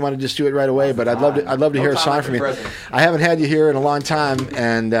minutes, or maybe you want to just do it right away. But I'd love to hear a song from you. I haven't had you here in a long time,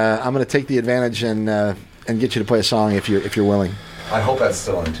 and I'm going to take the advantage and get you to play a song if you're willing. I hope that's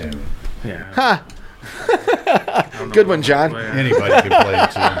still in tune. Yeah. Ha! Good one, John. anybody can play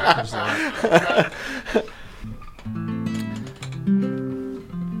it too.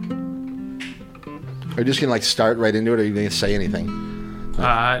 Are you just going to start right into it, or are you going to say anything?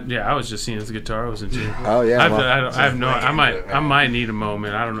 Yeah, I was just seeing his guitar was in tune. Oh yeah, I might need a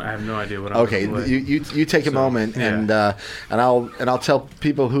moment. I have no idea what I'm okay, gonna play. you take a moment, and I'll tell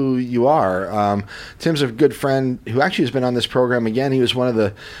people who you are. Tim's a good friend who actually has been on this program again. He was one of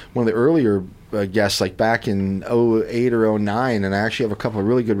the earlier guests, like back in 2008 or 2009, and I actually have a couple of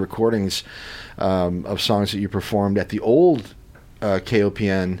really good recordings of songs that you performed at the old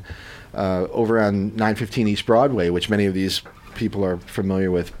KOPN over on 915 East Broadway, which many of these people are familiar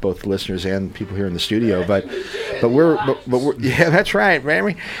with, both listeners and people here in the studio. But we're yeah, that's right,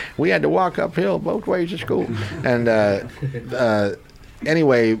 man. We had to walk uphill both ways to school. And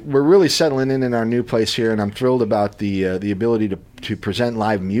anyway, we're really settling in our new place here, and I'm thrilled about the ability to present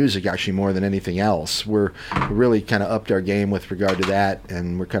live music, actually, more than anything else. We're really kind of upped our game with regard to that,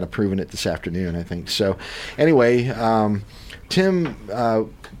 and we're kind of proving it this afternoon, I think. So anyway, Tim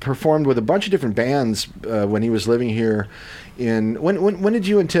performed with a bunch of different bands when he was living here. When did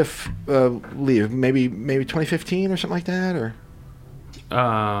you and Tiff leave? Maybe 2015 or something like that, or?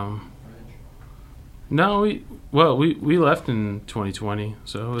 No, we left in 2020.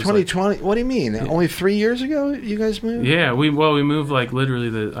 So it was 2020. What do you mean? Yeah. Only 3 years ago you guys moved? Yeah, we moved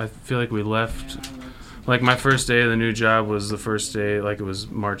literally. I feel like we left. Like my first day of the new job was the first day. Like it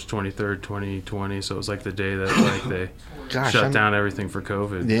was March 23rd, 2020. So it was like the day that they shut down everything for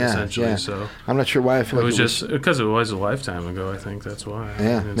COVID. Yeah, essentially. Yeah. So I'm not sure why I feel it was just because it was a lifetime ago. I think that's why.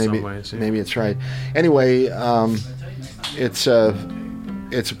 Yeah, in maybe some ways, yeah. maybe it's right. Anyway, it's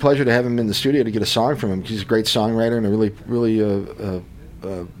it's a pleasure to have him in the studio to get a song from him. He's a great songwriter and a really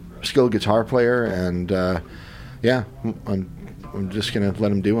skilled guitar player. And I'm just gonna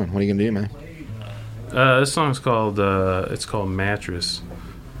let him do one. What are you gonna do, man? This song's called Mattress.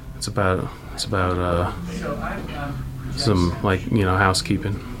 It's about some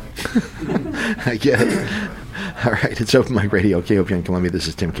housekeeping. I get it. All right, it's Open Mic Radio, KOPN Columbia. This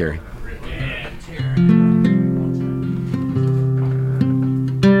is Tim Carey.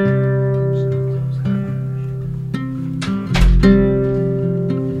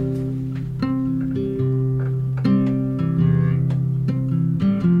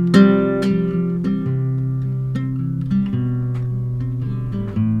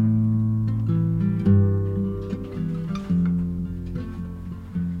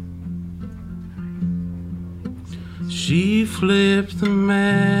 She flipped the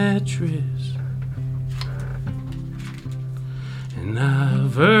mattress, and I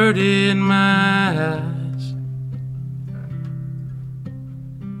averted my eyes.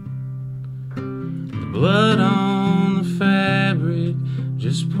 The blood on the fabric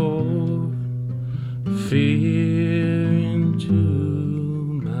just poured fear into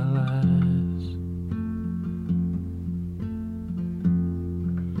my lies.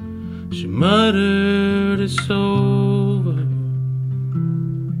 She muttered, "It's over,"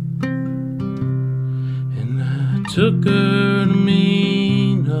 and I took her to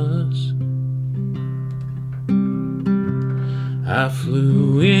mean us. I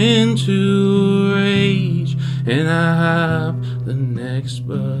flew into a rage and I hopped the next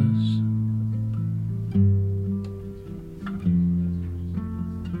bus.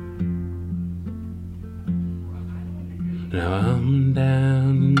 Now I'm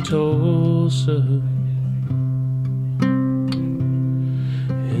down in Tulsa,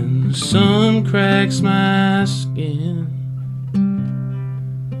 and the sun cracks my skin,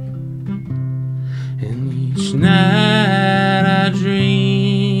 and each night I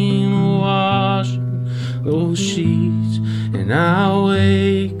dream of washing those sheets, and I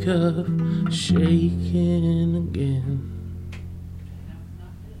wake up shaking again.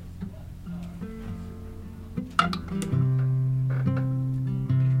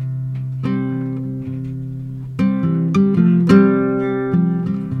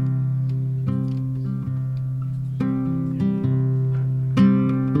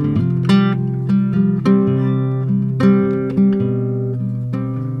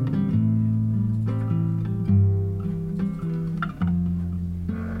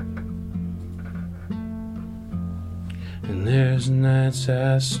 And there's nights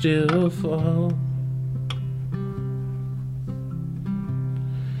I still fall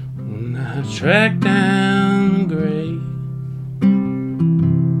when I track down the grave,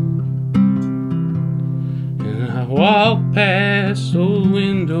 and I walk past those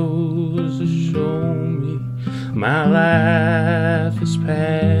windows to show me my life is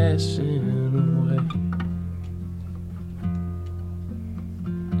passing away.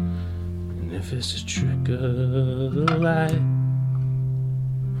 And if it's a trick of the light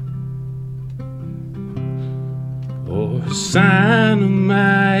or a sign of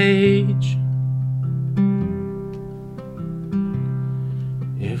my age,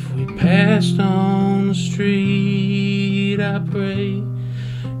 if we passed on the street, I pray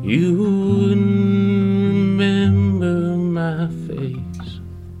you wouldn't remember my face.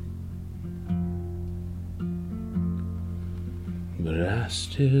 But I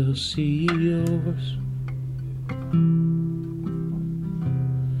still see yours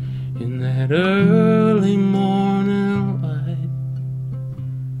in that early morning light,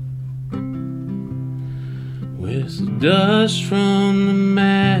 with the dust from the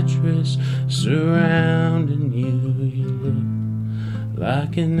mattress surrounding you. You look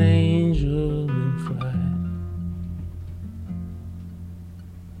like an angel in flight.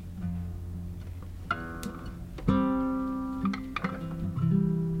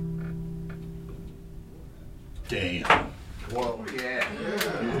 Damn. Whoa, yeah.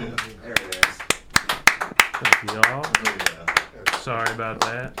 There it is. Thank you all. Sorry about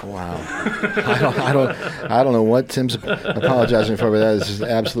that. Wow. I don't know what Tim's apologizing for, but that is just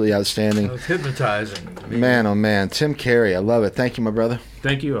absolutely outstanding. It was hypnotizing. Man, oh man, Tim Carey, I love it. Thank you, my brother.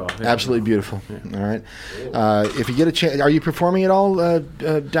 Thank you all. Absolutely beautiful. Yeah. All right. If you get a chance, are you performing at all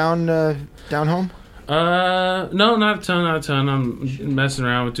down home? No, not a ton. I'm messing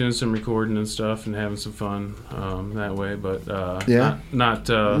around with doing some recording and stuff and having some fun that way. But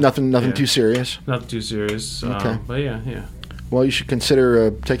nothing too serious. Nothing too serious. Okay. But yeah. Well, you should consider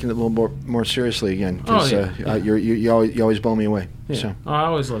taking it a little more seriously again. Cause, you always blow me away. Yeah. So. I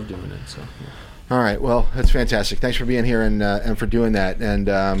always love doing it. So. Yeah. All right. Well, that's fantastic. Thanks for being here and for doing that. And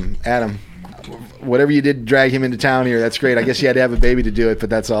Adam, whatever you did to drag him into town here, that's great. I guess you had to have a baby to do it, but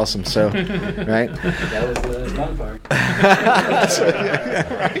that's awesome. So, right? That was the fun part.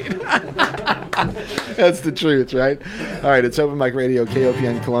 Right. That's the truth, right? All right, it's Open Mic Radio,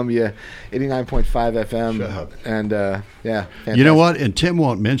 KOPN Columbia, 89.5 FM. Shut up. And, yeah. Fantastic. You know what? And Tim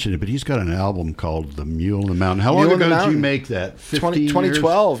won't mention it, but he's got an album called The Mule in the Mountain. How long ago did you make that?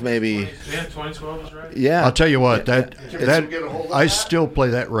 2012, maybe. Yeah, 2012 is right. Yeah. I'll tell you what, that I still play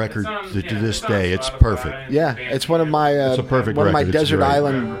that record to this day. It's perfect. Yeah, it's one of my it's a perfect one of my record. It's Desert great.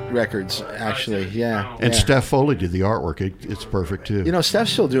 Island records, actually. Yeah. And yeah. Steph Foley did the artwork. It's perfect too. You know,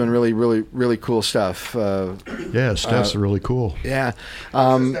 Steph's still doing really, really, really cool stuff. Yeah, Steph's really cool. Yeah.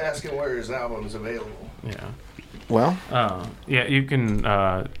 Just asking where his album is available. Yeah. Well, yeah, you can.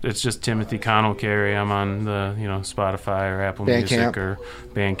 It's just Timothy Connell Carey. I'm on the Spotify or Apple Music or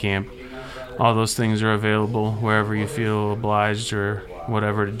Bandcamp. All those things are available wherever you feel obliged or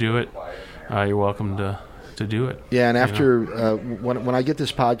whatever to do it. You're welcome to do it. Yeah, and after when I get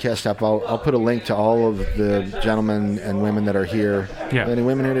this podcast up, I'll put a link to all of the gentlemen and women that are here. Yeah. Any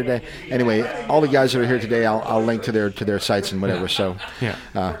women here today? Anyway, all the guys that are here today, I'll link to their sites and whatever. So yeah,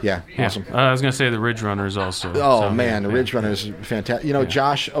 awesome. I was gonna say the Ridge Runners also. Oh so, man, the Ridge Runners, fantastic. You know,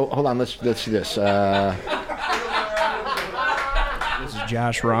 Josh. Oh, hold on. Let's see this. This is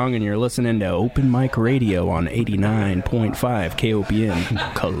Josh Wrong, and you're listening to Open Mic Radio on 89.5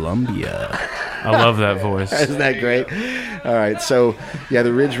 KOPN Columbia. I love that voice. Isn't that great? All right, so yeah,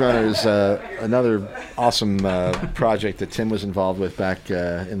 the Ridge Runners, another awesome project that Tim was involved with back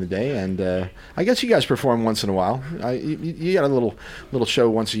in the day, and I guess you guys perform once in a while. You got a little show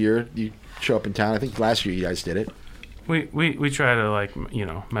once a year. You show up in town. I think last year you guys did it. We try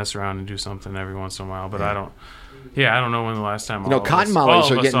to mess around and do something every once in a while, but I don't. Yeah, I don't know when the last time. Cotton Mollies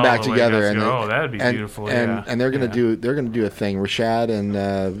are getting back together, and that'd be beautiful. And they're gonna do a thing. Rashad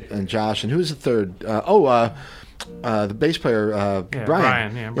and Josh, and who's the third? The bass player,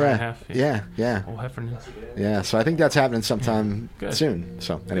 Brian. Brian Heff. Yeah. Old Heffernan. Yeah, so I think that's happening sometime soon.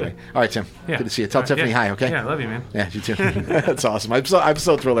 So anyway, all right, Tim. Yeah. Good to see you. Tell Tiffany hi, okay? Yeah, I love you, man. Yeah, you too. That's awesome. I'm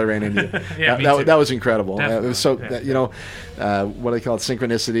so thrilled I ran into you. Yeah, that was incredible. It was so what do they call it,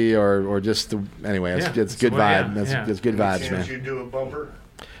 synchronicity or just anyway. It's good vibe. It's good vibes, man. You do a bumper.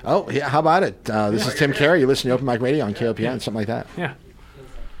 Oh yeah, how about it? This is Tim Carey. You listen to Open Mic Radio on KOPN, something like that. Yeah.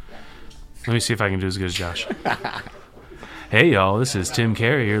 Let me see if I can do as good as Josh. Hey, y'all, this is Tim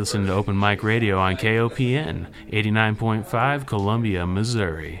Carey. You're listening to Open Mic Radio on KOPN, 89.5, Columbia,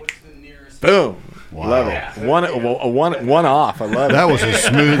 Missouri. Boom. Wow. Love it. One off. I love it. That was as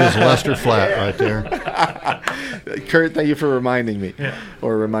smooth as Lester Flat right there. Kurt, thank you for reminding me. Yeah.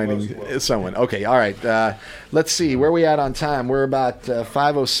 Or reminding someone. Okay, all right. Let's see. Where are we at on time? We're about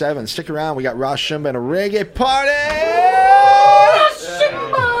 5:07. Stick around. We got Rosh Shumba and a reggae party!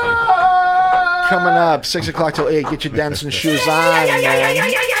 Coming up, 6 o'clock till 8. Get your dancing shoes on,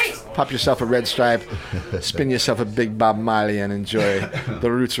 man. Pop yourself a red stripe, spin yourself a big Bob Marley, and enjoy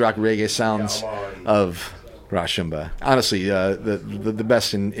the roots rock reggae sounds of Rosh Shumba. Honestly, the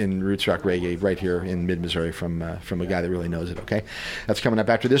best in roots rock reggae right here in mid-Missouri from a guy that really knows it, okay? That's coming up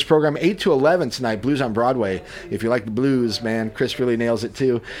after this program. 8 to 11 tonight, Blues on Broadway. If you like the blues, man, Chris really nails it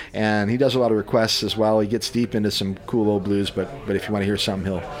too. And he does a lot of requests as well. He gets deep into some cool old blues, but if you want to hear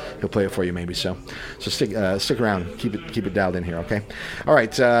something, he'll play it for you maybe. So stick around. Keep it dialed in here, okay? All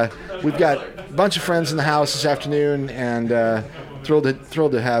right, we've got a bunch of friends in the house this afternoon, and thrilled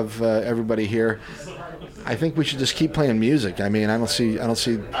to have everybody here. I think we should just keep playing music. I mean, I don't see. I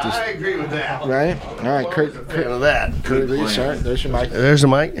agree with that. Right? All right, Kurt. Of that. Kurt, sorry. There's your mic. There's a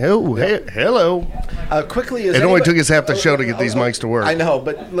mic. Oh, hey, hello. Quickly, it only took us half the show to get these mics to work. I know,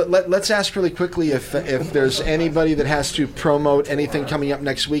 but let's ask really quickly if there's anybody that has to promote anything coming up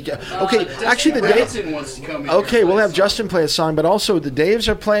next week. Okay, actually, Okay, we'll have Justin play a song, but also the Daves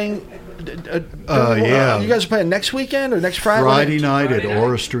are playing. Yeah. You guys are playing next weekend or next Friday? Friday night at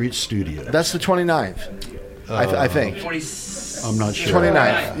Aura Street Studio. That's the 29th. I think. I'm not sure.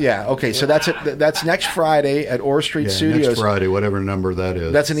 29th. Yeah. Okay. So that's next Friday at Orr Street Studios. Next Friday, whatever number that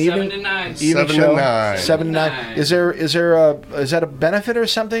is. That's an evening. 7 to 9. Evening 7 show. to 9. 7 to 9. Is that a benefit or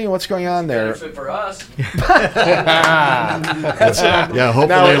something? What's going on there? Benefit for us. Yeah.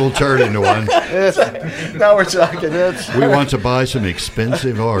 Hopefully it'll turn into one. Now we're talking. We want to buy some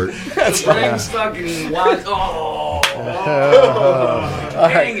expensive art. That's right. Stuck in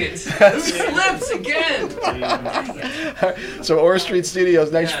Dang it! Slips again. So Orr Street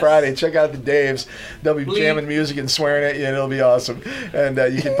Studios next Friday. Check out the Daves. They'll be jamming music and swearing at you, and it'll be awesome. And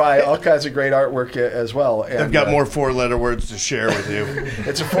you can buy all kinds of great artwork as well. And, They've got more 4-letter words to share with you.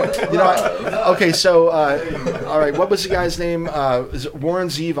 It's okay. So all right, what was the guy's name? Is it Warren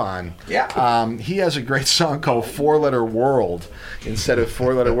Zevon? Yeah. He has a great song called 4-Letter World instead of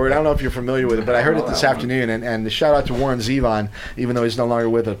 4-Letter Word. I don't know if you're familiar with it, but I heard it this afternoon. And the shout out to Warren Zevon, even though he's no longer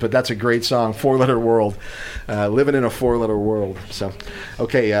with us. But that's a great song, 4-Letter World. Living in a 4-letter world. So,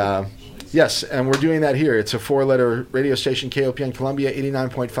 okay. Yes, and we're doing that here. It's a 4-letter radio station, KOPN Columbia,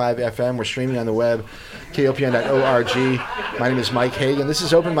 89.5 FM. We're streaming on the web, kopn.org. My name is Mike Hagan. This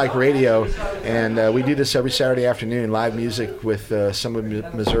is Open Mic Radio, and we do this every Saturday afternoon, live music with some of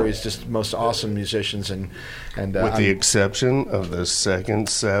Missouri's just most awesome musicians. And with the exception of the second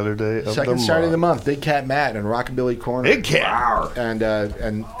Saturday of the month. Second Saturday of the month, Big Cat Matt and Rockabilly Corner. Big Cat!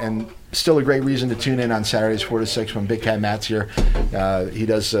 And still a great reason to tune in on Saturdays 4 to 6 when Big Cat Matt's here. He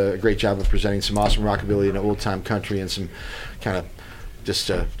does a great job of presenting some awesome rockabilly and old time country and some kind of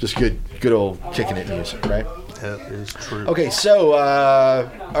just good old kicking it music, right? That is true. Okay, so all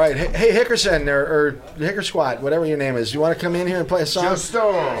right, hey Hickerson or Hicker Squat, whatever your name is, do you want to come in here and play a song?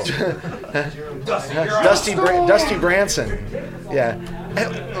 Dusty Branson, yeah.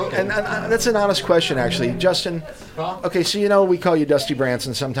 And that's an honest question, actually, Justin. Okay, so we call you Dusty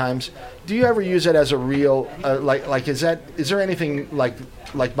Branson sometimes. Do you ever use it as a real is there anything like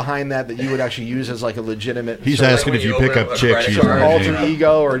behind that you would actually use as like a legitimate? He's asking if you pick up chicks. Alter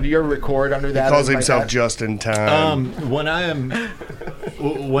ego, or do you ever record under that? He calls himself just in time. When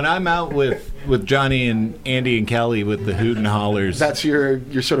I'm out with Johnny and Andy and Kelly with the Hoot and Hollers, that's your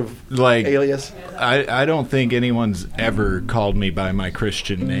sort of like alias. I don't think anyone's ever called me by my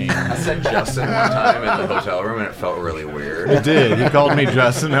Christian name. I said Justin one time in the hotel room, and it felt really weird. It did. He called me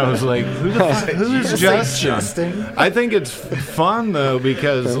Justin. I was like, who's Justin? I think it's fun though,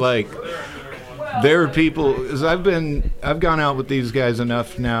 because there are people, as I've gone out with these guys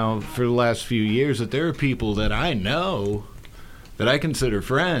enough now for the last few years, that there are people that I know that I consider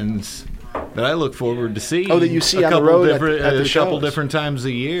friends that I look forward to see. Oh, that you see on the road at the a couple different times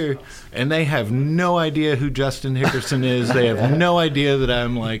a year, and they have no idea who Justin Hickerson is. They have no idea that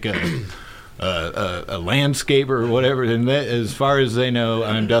I'm like a landscaper or whatever. And as far as they know,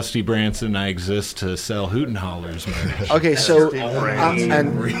 I'm Dusty Branson. I exist to sell Hoot and Hollers merch. Okay, so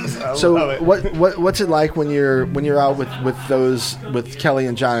what's it like when you're out with Kelly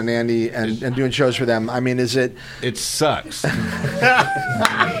and John and Andy and doing shows for them? I mean, it sucks.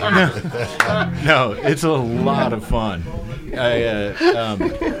 No, it's a lot of fun.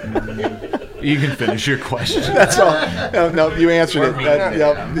 You can finish your question. That's all. No, you answered it.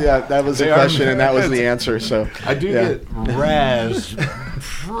 That was the question, and that was the answer. So I do get razzed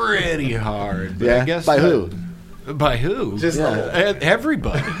pretty hard. But yeah. I guess by who? By who? Just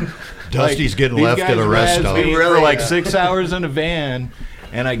everybody. Dusty's getting left at a rest stop. For like 6 hours in a van,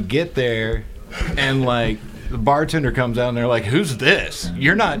 and I get there, and the bartender comes out and they're like, "Who's this?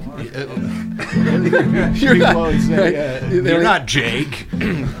 You're not. You're not Jake."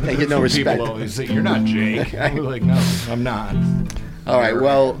 They get no respect. People always say, "You're not Jake." I'm like, "No, I'm not." All right.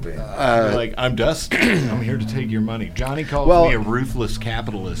 Well, I'm Dusty. I'm here to take your money. Johnny calls me a ruthless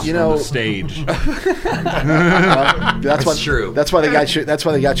capitalist on the stage. That's true. That's why they got you. That's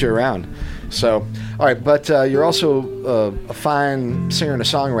why they got you around. So, all right, but you're also a fine singer and a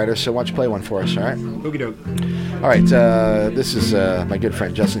songwriter, so why don't you play one for us, all right? Okie doke. All right, this is my good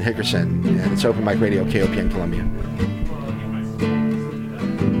friend Justin Hickerson, and it's Open Mic Radio, KOPN Columbia.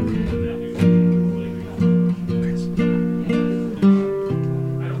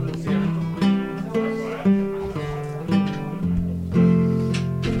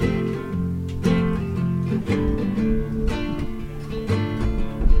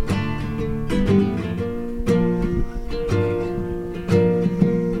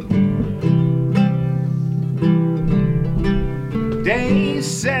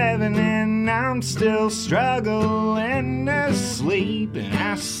 Still struggling to sleep, and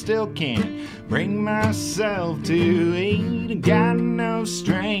I still can't bring myself to eat. I got no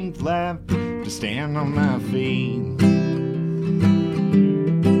strength left to stand on my feet.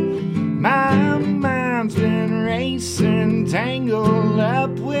 My mind's been racing, tangled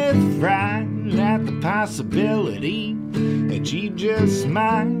up with fright at the possibility that you just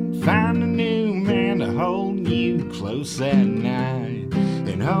might find a new man to hold you close at night.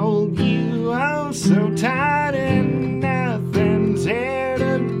 And hold you oh so tight, and nothing's here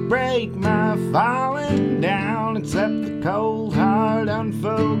to break my falling down except the cold hard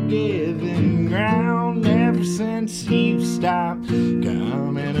unforgiving ground. Ever since you've stopped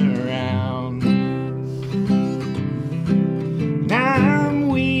coming around. Now I'm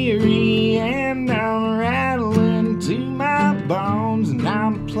weary and I'm rattling to my bones, and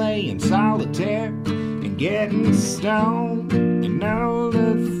I'm playing solitaire and getting stoned, and know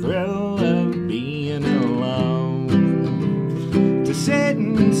the thrill of being alone, to sit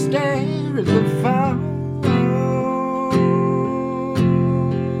and stare at the phone.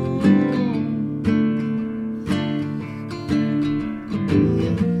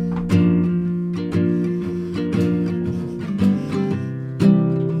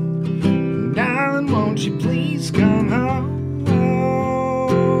 Darling, won't you please come home?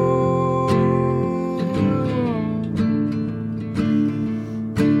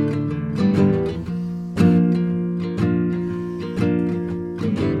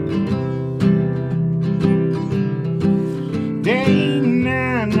 Day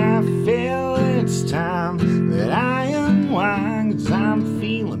 9, I feel it's time that I unwind, 'cause I'm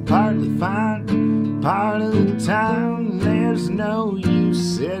feeling partly fine part of the time. There's no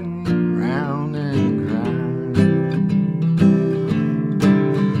use sitting around and crying.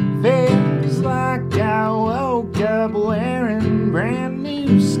 Feels like I woke up wearing brand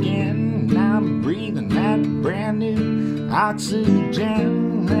new skin, and I'm breathing that brand new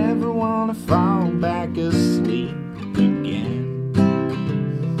oxygen. Never wanna fall back asleep again.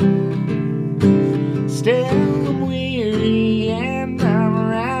 Still I'm weary and I'm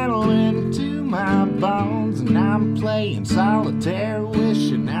rattling to my bones, and I'm playing solitaire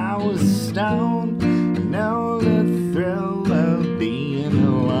wishing I was stoned. I know the thrill of being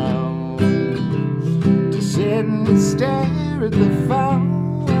alone, to sit and stare at the phone.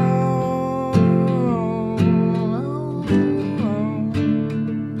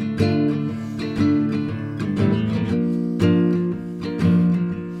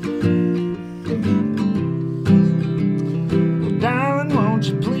 Darling, won't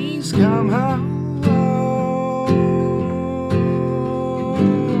you please come home?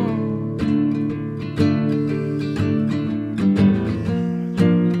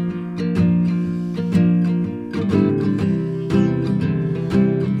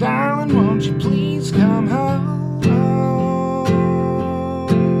 Darling, won't you please come home?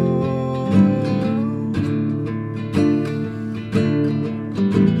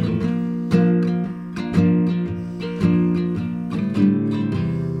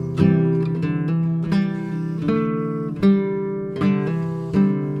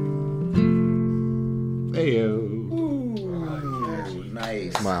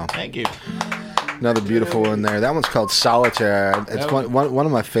 Nice. Wow. Thank you. Another beautiful one there. That one's called Solitaire. It's one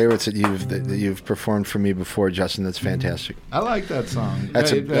of my favorites that you've performed for me before, Justin. That's fantastic. I like that song. I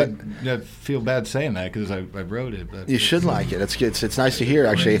feel bad saying that because I wrote it. But you should like it. It's nice to hear.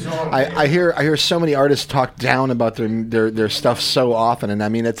 Actually, I hear so many artists talk down about their stuff so often, and I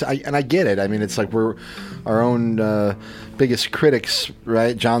mean I get it. I mean it's like we're our own biggest critics,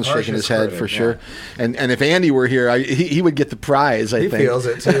 right? John's shaking his head for sure. And if Andy were here, he would get the prize. I think he feels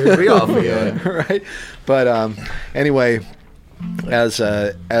it too. We all feel it, right? But anyway, as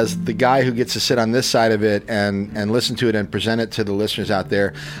the guy who gets to sit on this side of it and listen to it and present it to the listeners out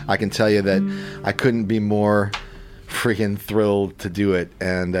there, I can tell you that I couldn't be more freaking thrilled to do it,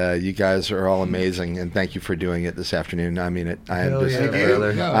 and you guys are all amazing, and thank you for doing it this afternoon. I mean it. And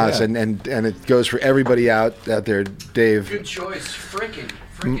it goes for everybody out there. Dave, good choice. Frickin'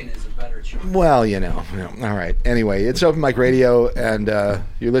 is a better choice. Well, you know. All right. Anyway, it's Open Mic Radio, and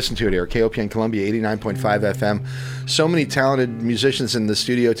you listen to it here, KOPN Columbia 89.5 FM. So many talented musicians in the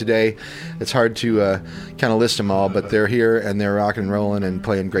studio today. It's hard to kind of list them all, but they're here and they're rocking and rolling and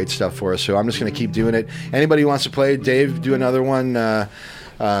playing great stuff for us. So I'm just going to keep doing it. Anybody who wants to play, Dave, do another one.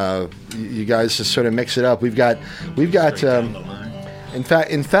 You guys just sort of mix it up. We've got. In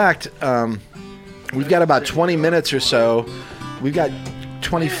fact, we've got about 20 minutes or so. We've got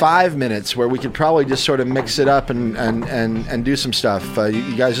 25 minutes where we could probably just sort of mix it up and do some stuff.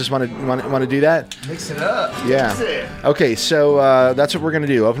 You guys just want to do that? Mix it up. Yeah. Okay, so that's what we're gonna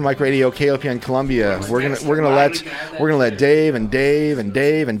do. Open Mic Radio, KOPN Columbia. We're gonna let Dave and Dave and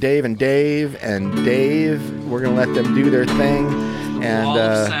Dave and Dave and Dave and Dave. We're gonna let them do their thing, and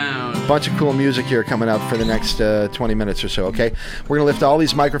a bunch of cool music here coming up for the next 20 minutes or so. Okay, we're gonna lift all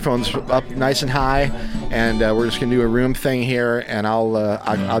these microphones up nice and high, and we're just gonna do a room thing here, and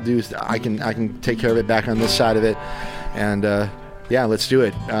I can take care of it back on this side of it, and yeah, let's do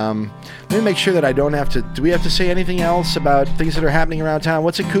it. Let me make sure that I don't have to. Do we have to say anything else about things that are happening around town?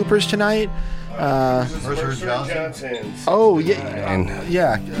 What's at Cooper's tonight? Mercer Johnson. Oh, yeah. And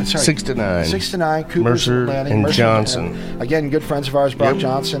Sorry. 6 to 9. 6 to 9. Cooper's Mercer Landing. and Mercer, Johnson. Again, good friends of ours, Brock Yep.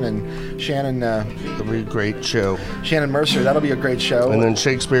 Johnson and Shannon. It'll be a great show. Shannon Mercer. That'll be a great show. And then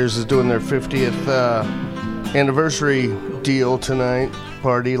Shakespeare's is doing their 50th anniversary deal tonight.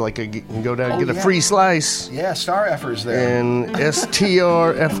 Party, like you can go down and get a free slice. Yeah, Star Effer's there. And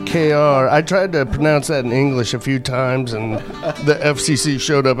STRFKR. I tried to pronounce that in English a few times, and the FCC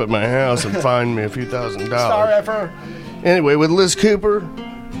showed up at my house and fined me a few $1,000. Star Effer. Anyway, with Liz Cooper,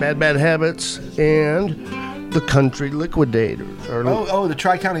 Bad Habits, and the Country Liquidators. The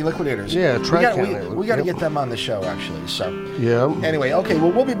Tri-County Liquidators. Yeah, Tri-County. We got to get them on the show, actually. So. Yeah. Anyway, okay,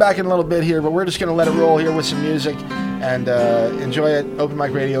 well, we'll be back in a little bit here, but we're just going to let it roll here with some music and enjoy it. Open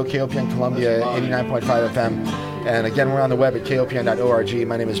Mic Radio, KOPN Columbia, 89.5 FM. And again, we're on the web at kopn.org.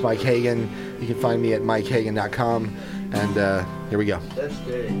 My name is Mike Hagan. You can find me at mikehagan.com. And here we go. That's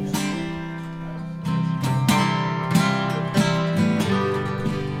great.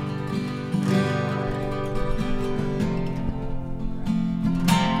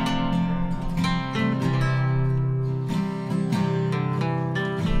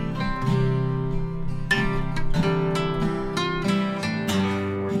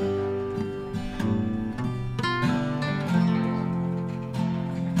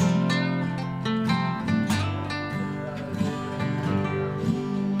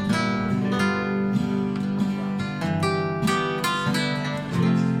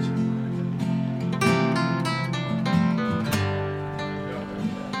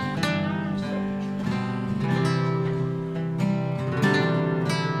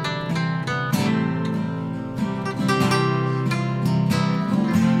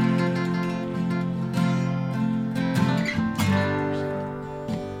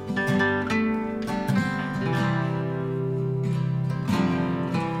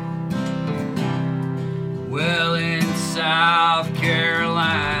 Well, in South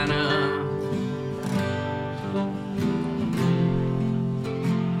Carolina,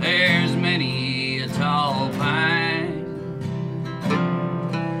 there's many a tall pine,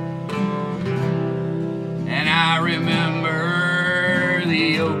 and I remember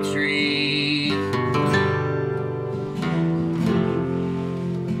the oak tree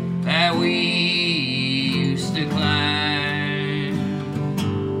that we used to climb.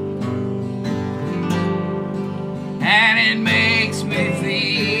 And it makes me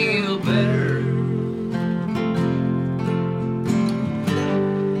feel better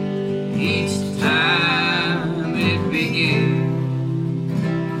each time it begins.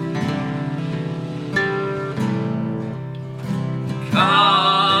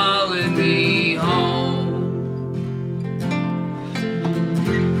 Calling me home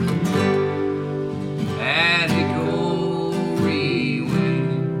at Hickory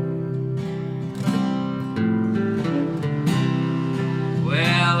Wind.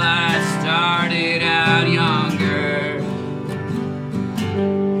 Well, I started out younger,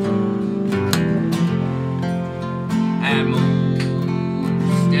 at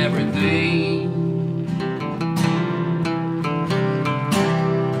most everything.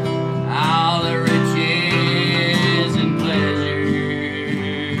 All the riches and pleasure.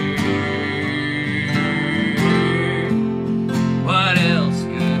 What else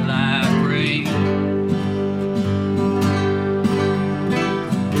could life bring?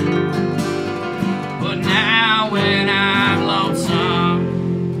 But now when I'm lonesome,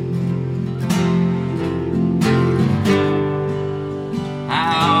 I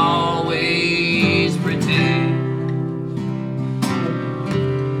always pretend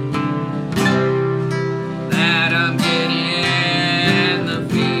that I'm getting the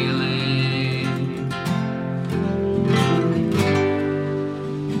feeling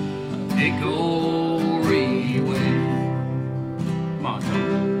of Hickory Wind. Come on, Tom.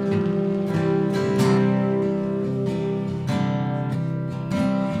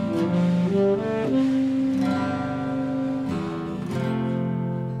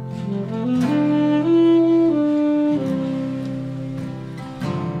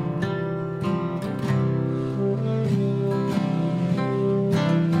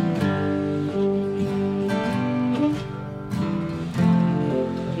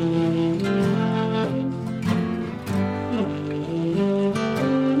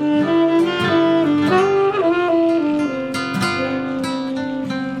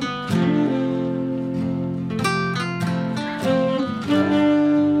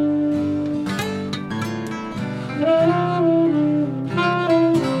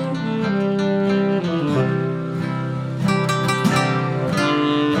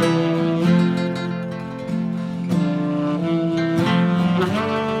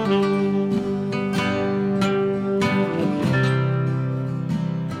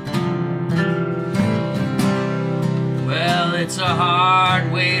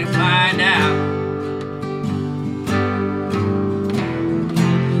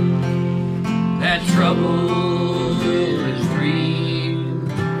 trouble is real.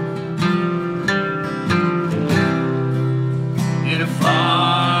 In a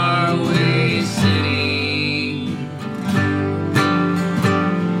faraway city,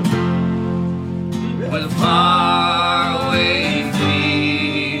 with a faraway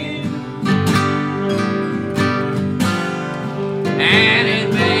feel, and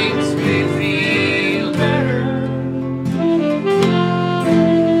it makes me feel better.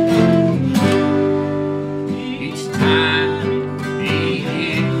 Each time he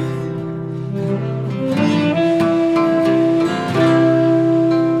hits,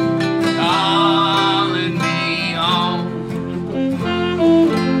 calling me on.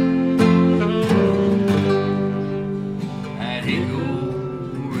 Had he go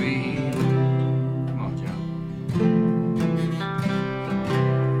real. Come on, John.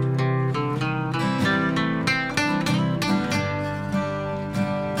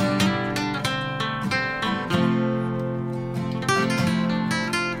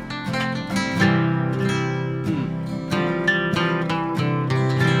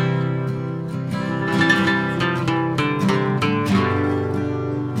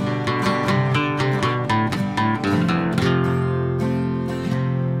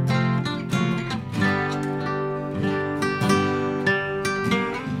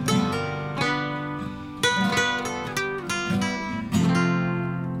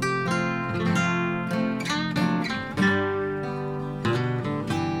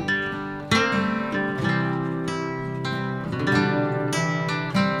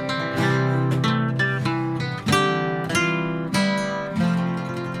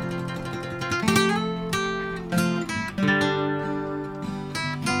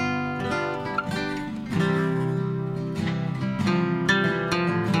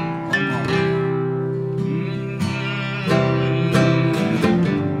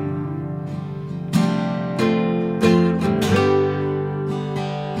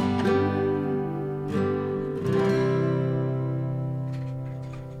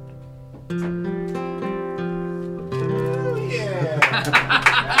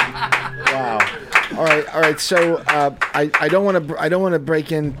 Wow. All right. So I don't want to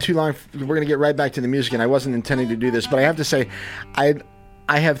break in too long. We're going to get right back to the music, and I wasn't intending to do this, but I have to say, I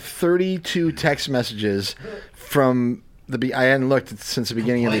have 32 text messages from I hadn't looked since the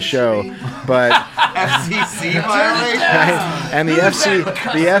beginning of the show, but FCC violation. And the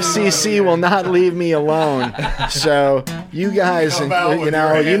FCC will not leave me alone. So you guys, you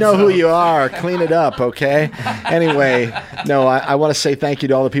know who you are. Clean it up, okay? Anyway, no, I want to say thank you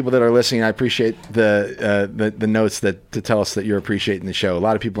to all the people that are listening. I appreciate the notes to tell us that you're appreciating the show. A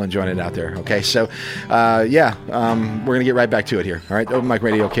lot of people enjoying it out there. Okay, so we're gonna get right back to it here. All right, Open Mic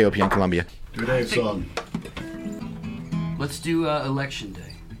Radio, KOPN Columbia. Today's song. Let's do Election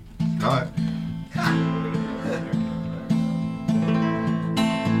Day. All right.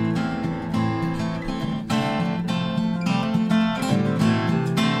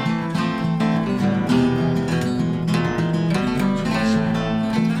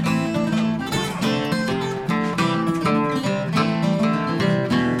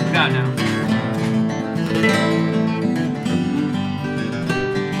 God, no.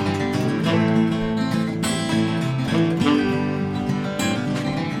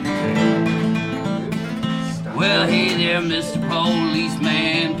 Well, hey there, Mr.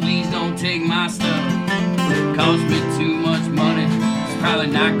 Policeman, please don't take my stuff. Cost me too much money, it's probably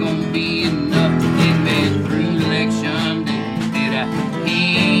not gonna be enough to get me through election day. Did I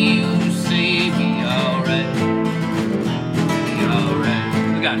hear you say be alright? Be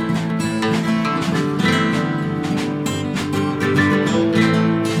alright. We got it.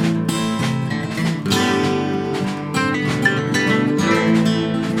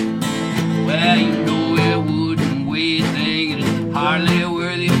 Well, you know it wouldn't wait, thinking it's hardly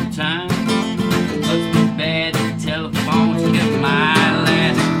worth your time. Must be bad the telephones kept my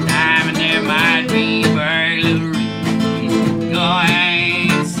last time, and there might be burglary. Go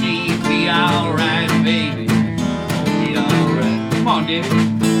ahead and see, be alright, baby. Be alright. Come on, David.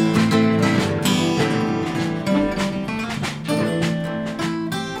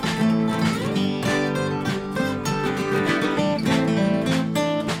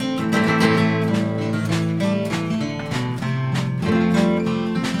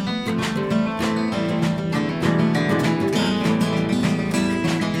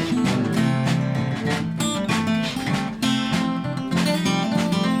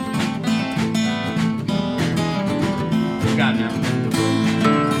 God, now.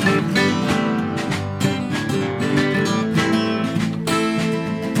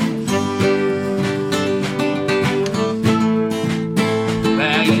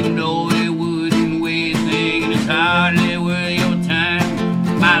 Well, you know it wouldn't wait.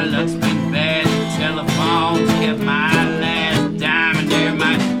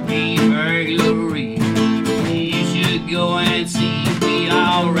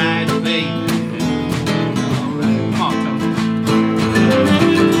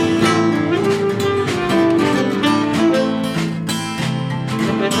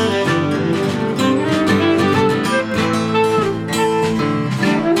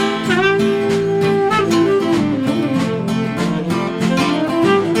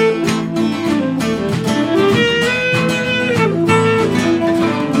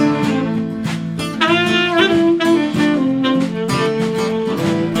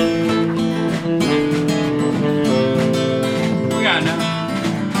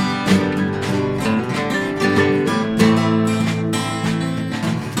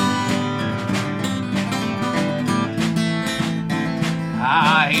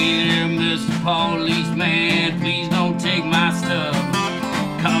 here, Mr. Policeman, please don't take my stuff.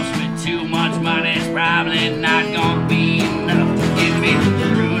 Cost me too much money, it's probably not gonna be enough to get me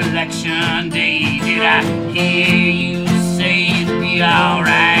through election day. Did I hear you say it'd be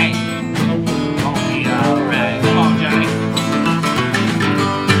alright? Gonna be alright. Come on, Johnny.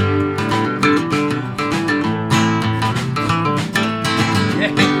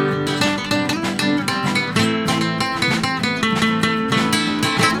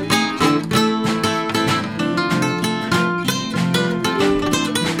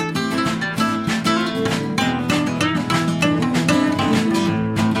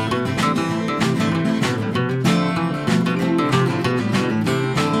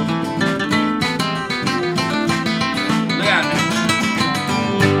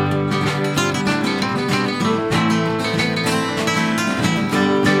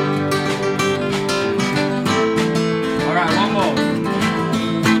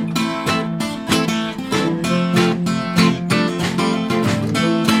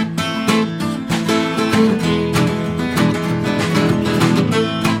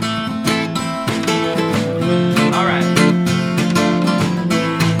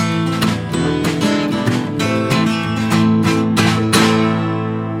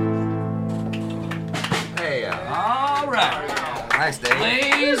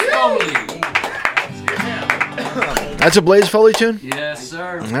 That's a Blaze Foley tune? Yes,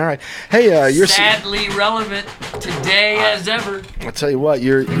 sir. All right. Hey, you're sadly relevant today as ever. I'll tell you what,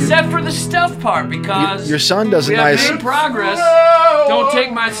 you're except for the stuff part, because your son does a nice. We have made progress. Don't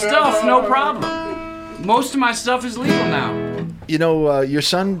take my stuff, no problem. Most of my stuff is legal now. You know, your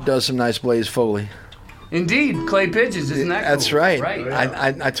son does some nice Blaze Foley. Indeed, Clay Pigeons, isn't that That's cool? right.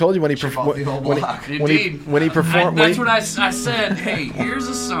 Right. I told you when he performed. When he performed. That's what I said. Hey, here's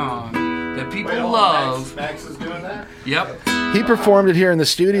a song that people love. Max is doing that? Yep. He performed it here in the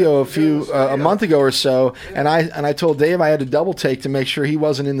studio a month ago or so, and I told Dave I had to double take to make sure he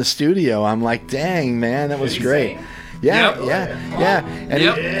wasn't in the studio. I'm like, dang man, that was great. Yeah, yeah.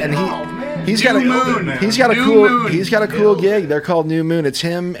 And he's got a cool gig. They're called New Moon. It's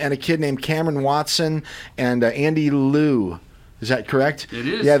him and a kid named Cameron Watson and Andy Liu. Is that correct? It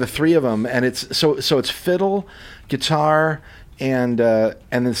is. Yeah, the three of them, and it's so it's fiddle, guitar, and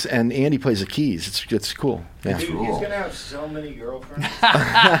Andy plays the keys. It's cool. Yeah. Dude, he's gonna have so many girlfriends.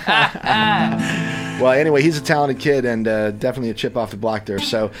 Well, anyway, he's a talented kid and definitely a chip off the block there.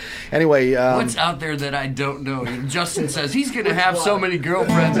 So, anyway, what's out there that I don't know? Justin says he's gonna have so many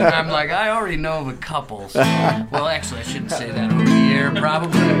girlfriends, and I'm like, I already know of a couple. So. Well, actually, I shouldn't say that over the air.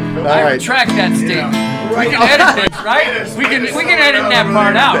 Probably. I retract that statement. We can edit it, right? We can edit that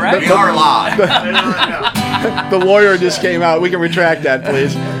part out, right? We are live. The lawyer just came out. We can retract that,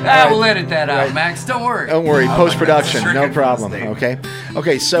 please. We'll edit that out, Max. Don't worry. Don't worry. Post-production, no problem. Okay.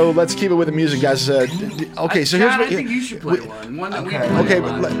 So let's keep it with the music, guys. Okay. So here's what I think you should play one that we play. Okay.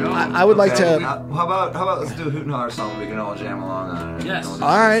 I would like to. How about let's do a Hoot and Holler song we can all jam along on it. Yes. All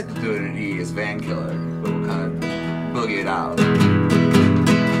right. Do it in E as Van Killer, but we'll kind of boogie it out.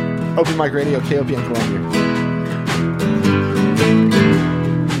 Open Mic Radio, KOPN Columbia.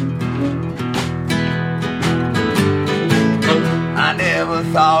 I never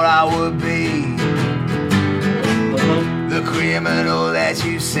thought I would be the criminal that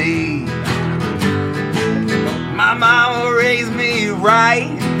you see. My mama raised me right.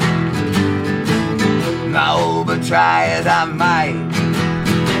 No, but try as I might,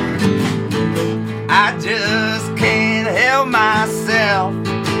 I just can't help myself.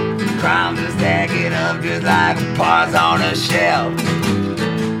 Crimes are stacking up just like parts on a shelf.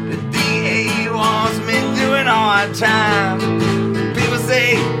 The DA wants me doing hard time. People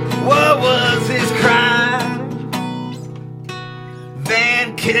say, what was his crime?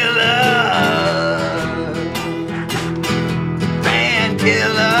 Van Killer. Van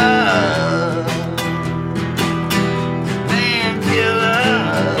Killer. Van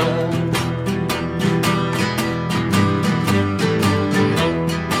Killer.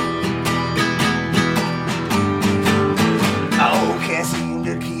 Oh, can't seem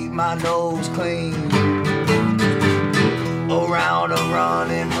to keep my nose clean around a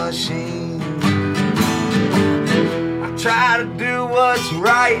running machine. I try to do what's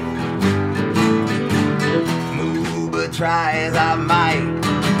right, move but try as I might.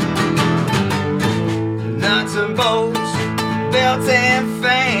 Nuts and bolts, belts and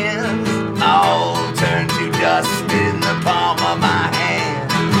fans all turn to dust in the palm of my hand.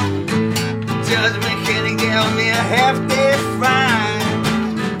 Judge McKinney gave me a hefty fine.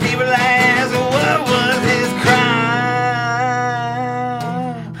 People ask, what was his crime?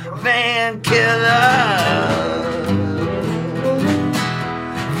 Van Killer.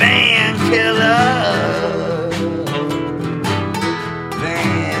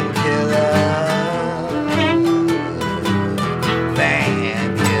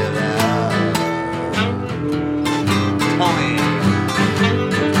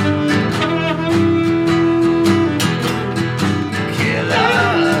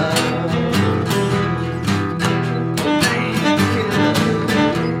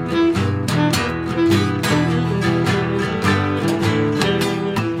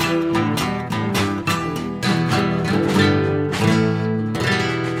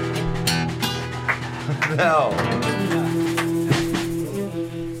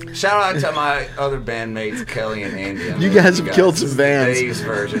 Shout out to my other bandmates, Kelly and Andy. You guys have killed some vans. Dave's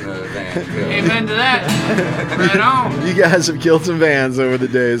version of the van. Amen to that. Right on. You guys have killed some vans over the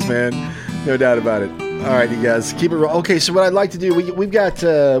days, man. No doubt about it. All right, you guys, keep it roll. Okay, so what I'd like to do, we got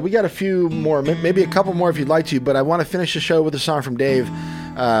a few more, maybe a couple more if you'd like to, but I want to finish the show with a song from Dave.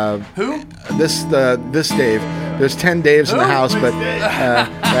 Who? This Dave. There's 10 Daves in the house, but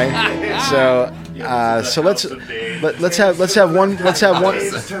right. So let's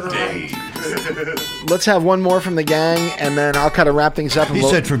have one more from the gang, and then I'll kind of wrap things up. And He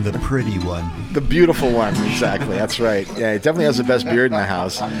said from the pretty one. The beautiful one, exactly. That's right. Yeah, it definitely has the best beard in the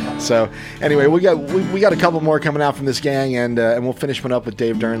house. So anyway, we got a couple more coming out from this gang, and we'll finish one up with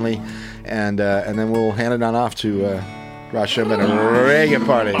Dave Dearnley, and then we'll hand it on off to Ross Showman and a reggae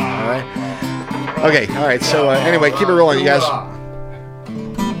party. All right. Okay. All right. So anyway, keep it rolling, you guys.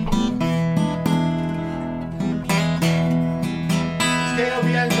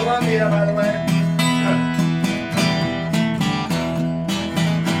 KOPN Columbia, by the way.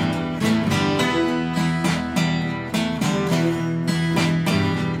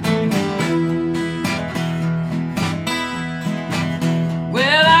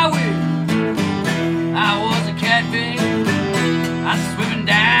 Well, I was a catfish. I was swimming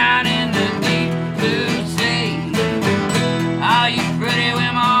down in the deep blue sea. Oh, you pretty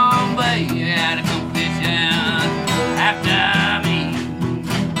women, baby, you had to go fishing after me.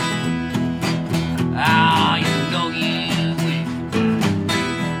 Oh, you know you will.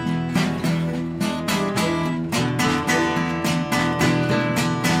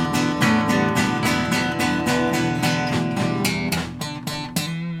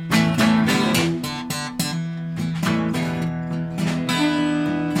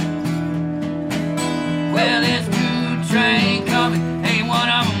 Well, there's two train coming, ain't one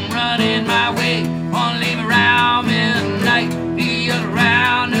of them running my way. One leave around midnight, the other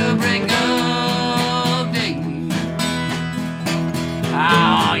around the break of day.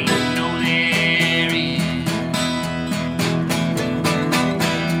 Oh, you know there is.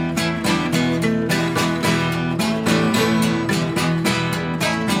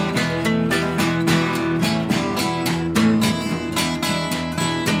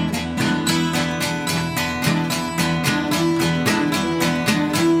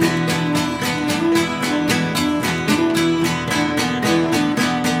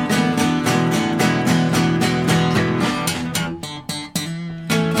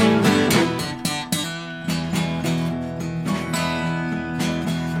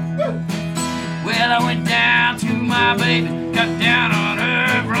 Well, I went down to my baby, got down on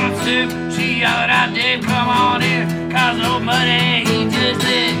her front step. She yelled out, Dave, come on here, cause old buddy, he just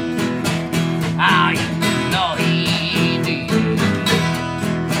lit. Oh, you know he did.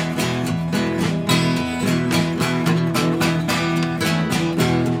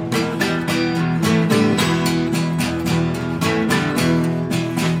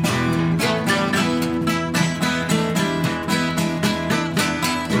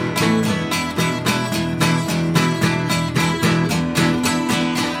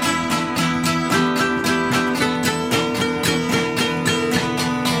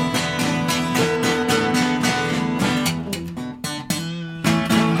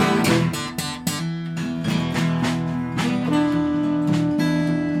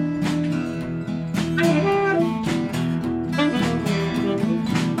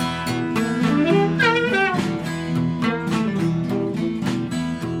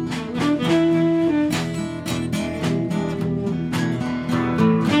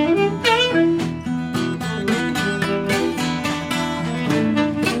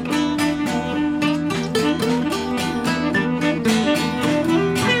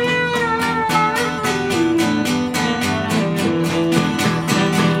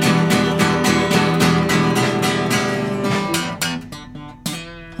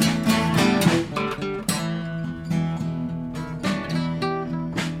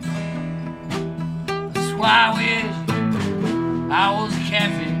 That's why I wish I was a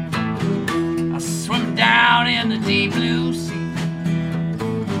catfish. I swim down in the deep blue sea.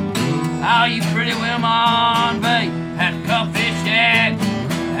 Oh, you pretty women, babe, had to come fishing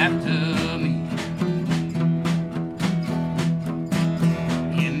after me.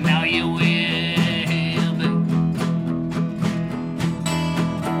 You know you will, babe.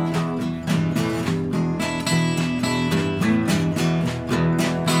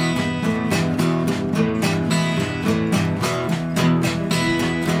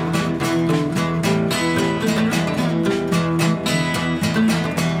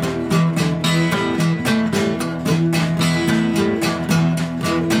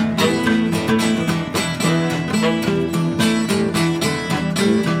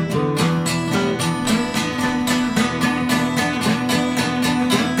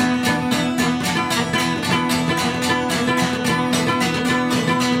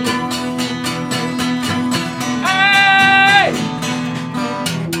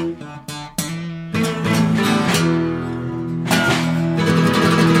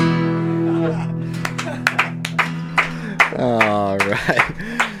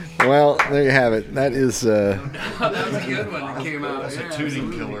 There you have it. That is. That was a good one that came out. That's a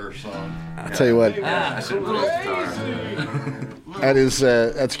tuning killer song. I'll tell you what. That is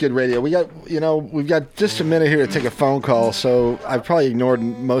that's good radio. We've got just a minute here to take a phone call, so I've probably ignored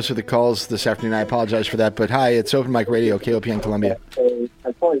most of the calls this afternoon. I apologize for that. But hi, it's Open Mic Radio, KOPN Columbia.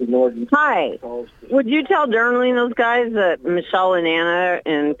 Hi. Would you tell Dearnley and those guys that Michelle and Anna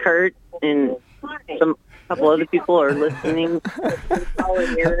and Kurt and some couple other people are listening?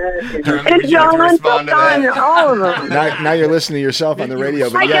 And John, all of them. Now you're listening to yourself on the radio,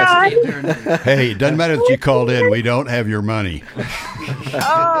 but yes. Hey, it doesn't matter that you called in. We don't have your money.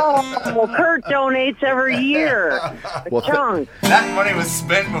 Oh, Kurt donates every year. Chunk. That money was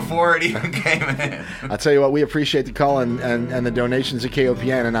spent before it even came in. I'll tell you what, we appreciate the call and the donations at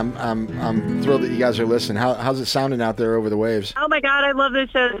KOPN, and I'm thrilled that you guys are listening. How's it sounding out there over the waves? Oh my God, I love this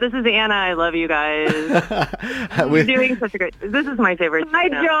show. This is Anna. I love you guys. You're doing such a great. This is my favorite. Hi,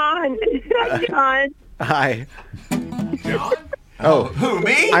 John. Hi, John. Hi. John? Oh, who,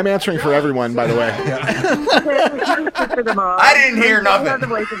 me? I'm answering for everyone, by the way. I didn't hear nothing. Not the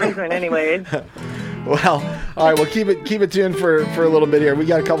voice of reason, anyways. Well, all right. Well, keep it tuned for a little bit here. We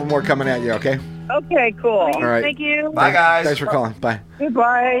got a couple more coming at you. Okay. Okay. Cool. All right. Thank you. Bye, guys. Thanks for calling. Bye.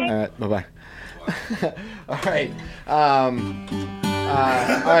 Goodbye. All right. Bye. All right. All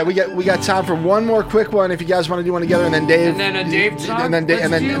right. We got time for one more quick one. If you guys want to do one together, and then Dave. And then a Dave song. And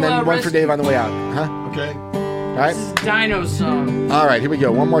then one for Dave on the way out. Huh? Okay. All right. This is Dino song. All right. Here we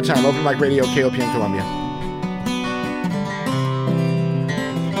go. One more time. Open Mic Radio, KOPN Columbia.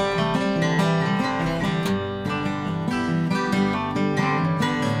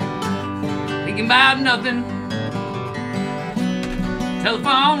 Thinking about nothing.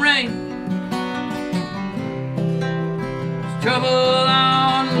 Telephone ring. There's trouble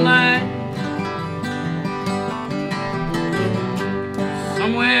on the line.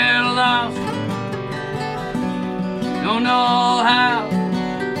 Somewhere lost. Don't know how.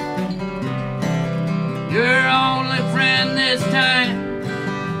 Your only friend this time.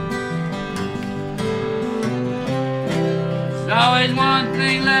 There's always one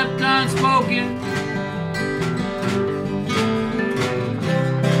thing left unspoken.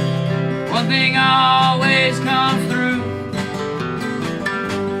 One thing always comes through.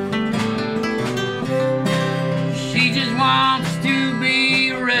 She just wants to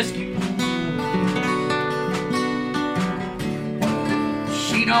be rescued.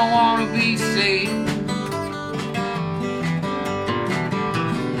 She don't want to be saved.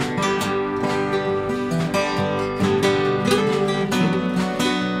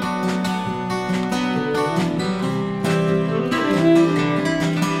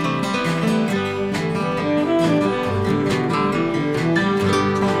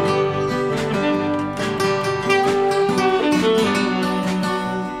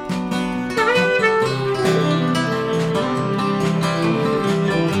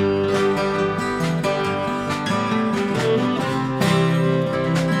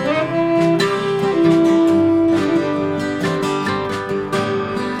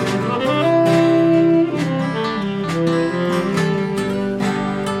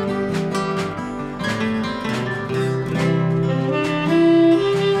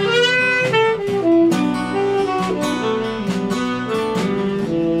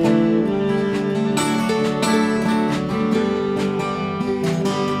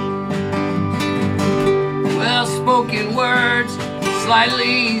 Well-spoken words,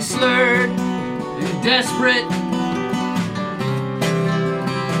 slightly slurred and desperate,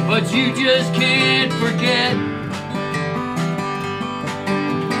 but you just can't forget.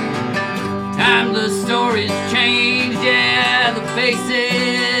 Time the stories change, yeah, the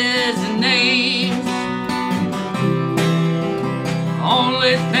faces and names.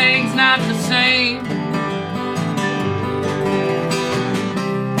 Only things not the same.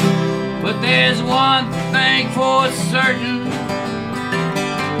 But there's one thing for certain.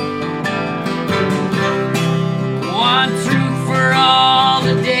 One truth for all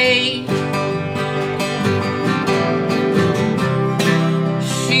the day.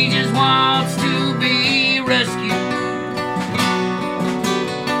 She just wants to be rescued.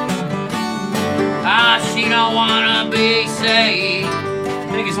 She don't wanna be saved.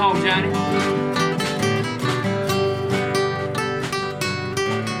 Take us home, Johnny.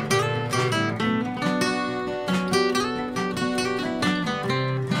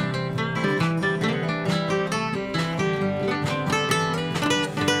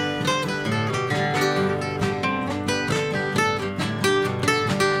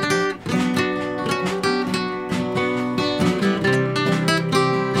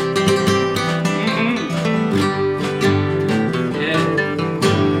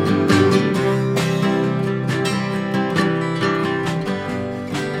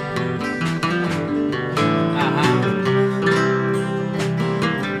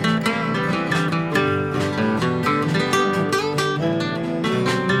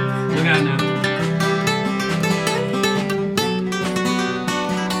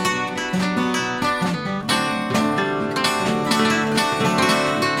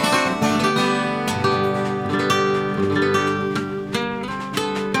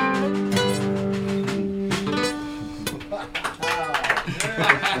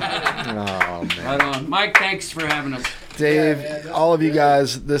 Mike, thanks for having us. Dave, all of you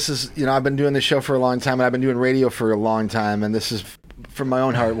guys, this is, I've been doing this show for a long time, and I've been doing radio for a long time, and this is, from my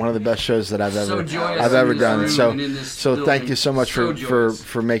own heart, one of the best shows that I've ever done. So thank you so much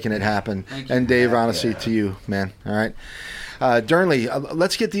for making it happen. And Dave, honestly, to you, man. All right. Dearnley,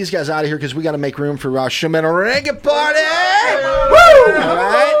 let's get these guys out of here because we got to make room for Rosh Hashanah Reggae Party. Woo! All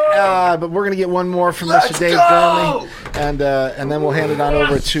right. But we're gonna get one more from Mr. Dave Dearnley, and then we'll hand it on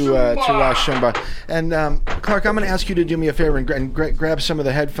over to Rosh Hashanah. And Clark, I'm gonna ask you to do me a favor and grab some of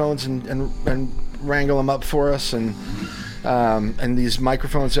the headphones and wrangle them up for us, and these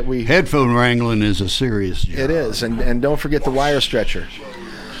microphones that we headphone wrangling is a serious job. It is, and don't forget the wire stretcher.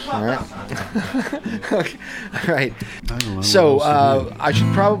 All right. Okay. All right. So I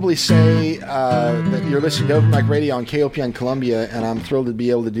should probably say that you're listening to Open Mic Radio on KOPN Columbia, and I'm thrilled to be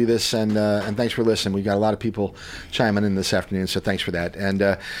able to do this. And thanks for listening. We've got a lot of people chiming in this afternoon, so thanks for that. And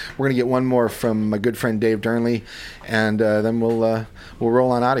we're gonna get one more from my good friend Dave Dearnley, and then we'll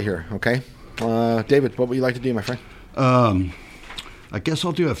roll on out of here. Okay. David, what would you like to do, my friend? I guess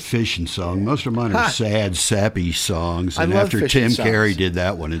I'll do a fishing song. Most of mine are sad, sappy songs. And I love after Tim songs. Carey did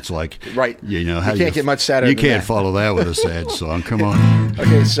that one, it's like, right. How you can't get much sadder You than can't that. follow that with a sad song. Come on.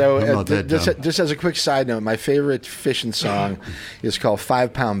 Okay, so I'm not that dumb. just as a quick side note, my favorite fishing song is called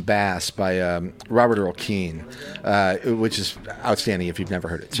 5 Pound Bass by Robert Earl Keen, which is outstanding if you've never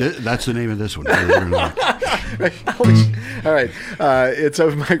heard it. So. That's the name of this one. All right. It's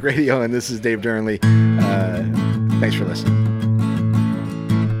Open Mic Radio, and this is Dave Dearnley. Thanks for listening.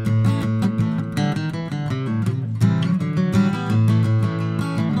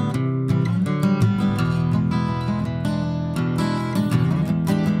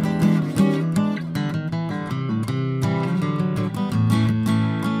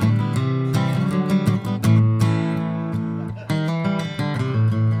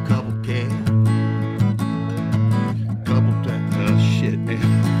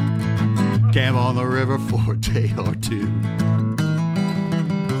 Camp on the river for a day or two.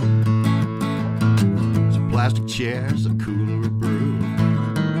 Some plastic chairs, a cooler of brew,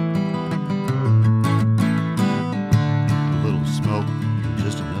 a little smoke,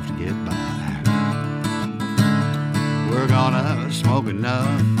 just enough to get by. We're gonna smoke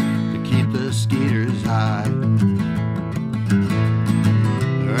enough to keep the skeeters high.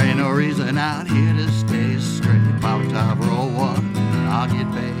 There ain't no reason out here to stay straight. Pop top, roll one, and I'll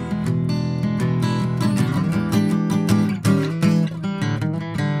get paid.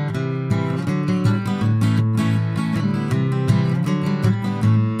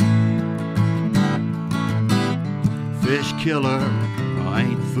 Fish killer, I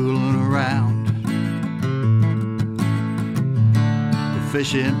ain't fooling around. We're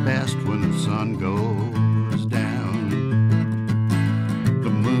fishing best when the sun goes down. The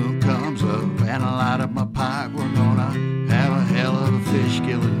moon comes up and I light up my pipe. We're gonna have a hell of a fish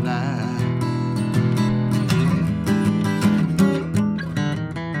killing night.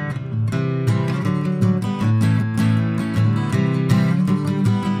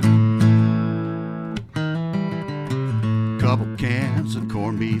 Couple cans of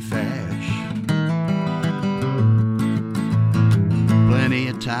corned beef hash. Plenty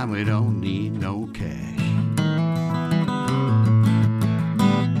of time, we don't need no cash.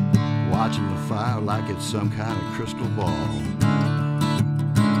 Watching the fire like it's some kind of crystal ball.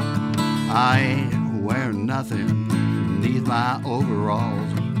 I ain't wearing nothing beneath my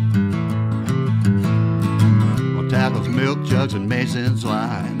overalls. Well, tackles, milk jugs, and Mason's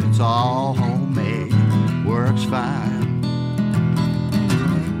line. It's all homemade, works fine.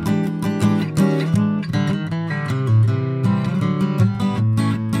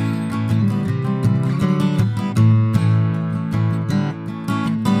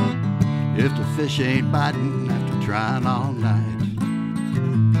 If the fish ain't biting after trying all night,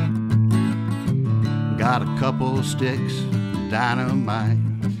 got a couple sticks, dynamite.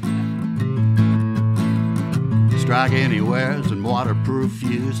 Strike anywheres and waterproof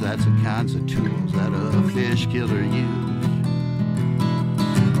fuse. That's the kinds of tools that a fish killer uses.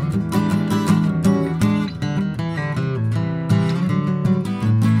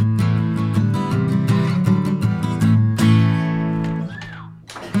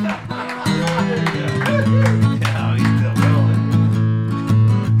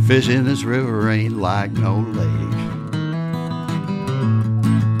 Fish in this river ain't like no lake.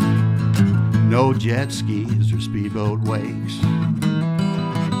 No jet skis or speedboat wakes.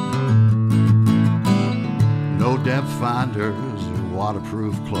 No depth finders or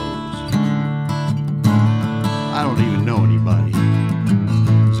waterproof clothes. I don't even know anybody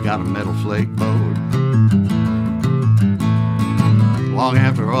who's got a metal flake boat. Long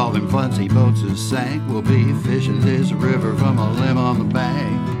after all them fancy boats is sank, we'll be fishing this river from a limb on the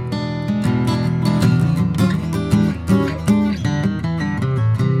bank.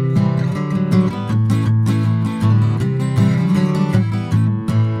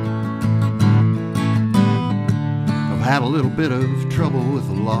 I've had a little bit of trouble with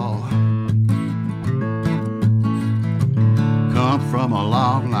the law. Come from a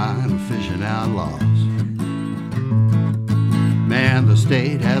long line of fishing outlaws. Man, the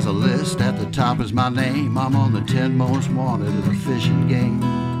state has a list, at the top is my name. I'm on the 10 most wanted of the fishing game.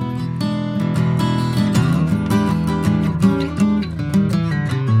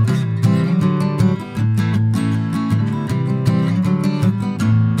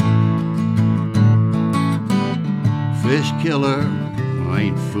 Fish killer, I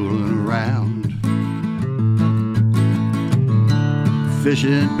ain't fooling around.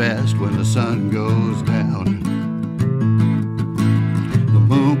 Fishing best when the sun goes down.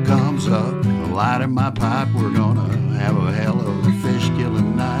 Moon comes up, the light in my pipe, we're gonna have a hell of a fish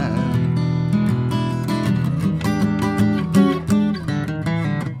killing night.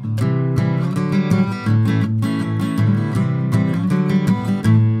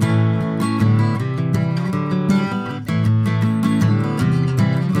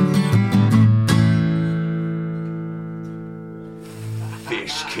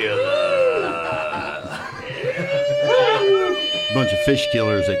 Fish killer. Bunch of fish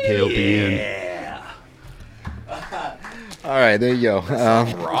killers at KOPN. Yeah. All right, there you go.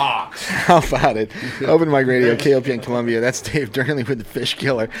 Rocks. How about it? Open Mic Radio, KOPN Columbia. That's Dave Dearnley with the Fish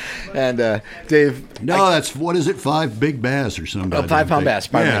Killer. And Dave. No, that's, what is it, 5 big bass or something? Oh, 5 pound bass.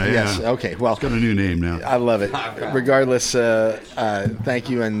 Yeah, yes. Okay, well. It's got a new name now. I love it. Regardless, thank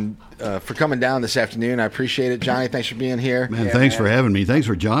you and for coming down this afternoon. I appreciate it. Johnny, thanks for being here. Man, thanks for having me. Thanks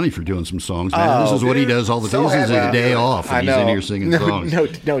for Johnny for doing some songs, man. This is what he does all the time. This is a day off, and he's in here singing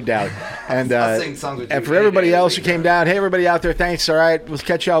songs. No doubt. And for everybody else who came down, hey, everybody out there, thanks. All right, we'll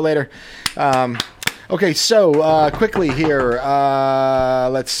catch y'all later. Okay, so quickly here,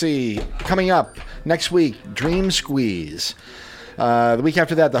 let's see. Coming up next week, Dream Squeeze. The week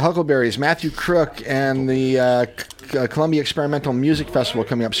after that, the Huckleberries, Matthew Crook, and the Columbia Experimental Music Festival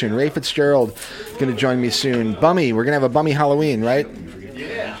coming up soon. Ray Fitzgerald going to join me soon. Bummy, we're going to have a Bummy Halloween, right?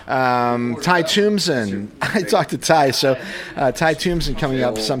 Yeah. Ty Toomson. I talked to Ty, so Ty Toomson coming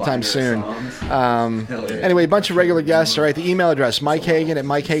up sometime soon. Anyway, a bunch of regular guests. All right, the email address, Mike Hagan at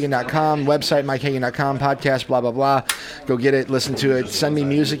MikeHagan.com, website, MikeHagan.com, podcast, blah, blah, blah. Go get it, listen to it. Send me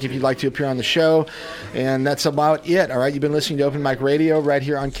music if you'd like to appear on the show. And that's about it, all right? You've been listening to Open Mic Radio right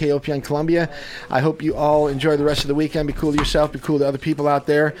here on KOPN Columbia. I hope you all enjoy the rest of the weekend. Be cool to yourself. Be cool to other people out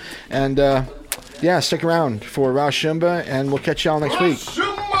there. And, yeah, stick around for Raushumba, and we'll catch y'all next week.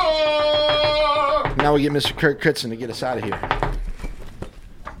 Now we get Mr. Kirk Critson to get us out of here.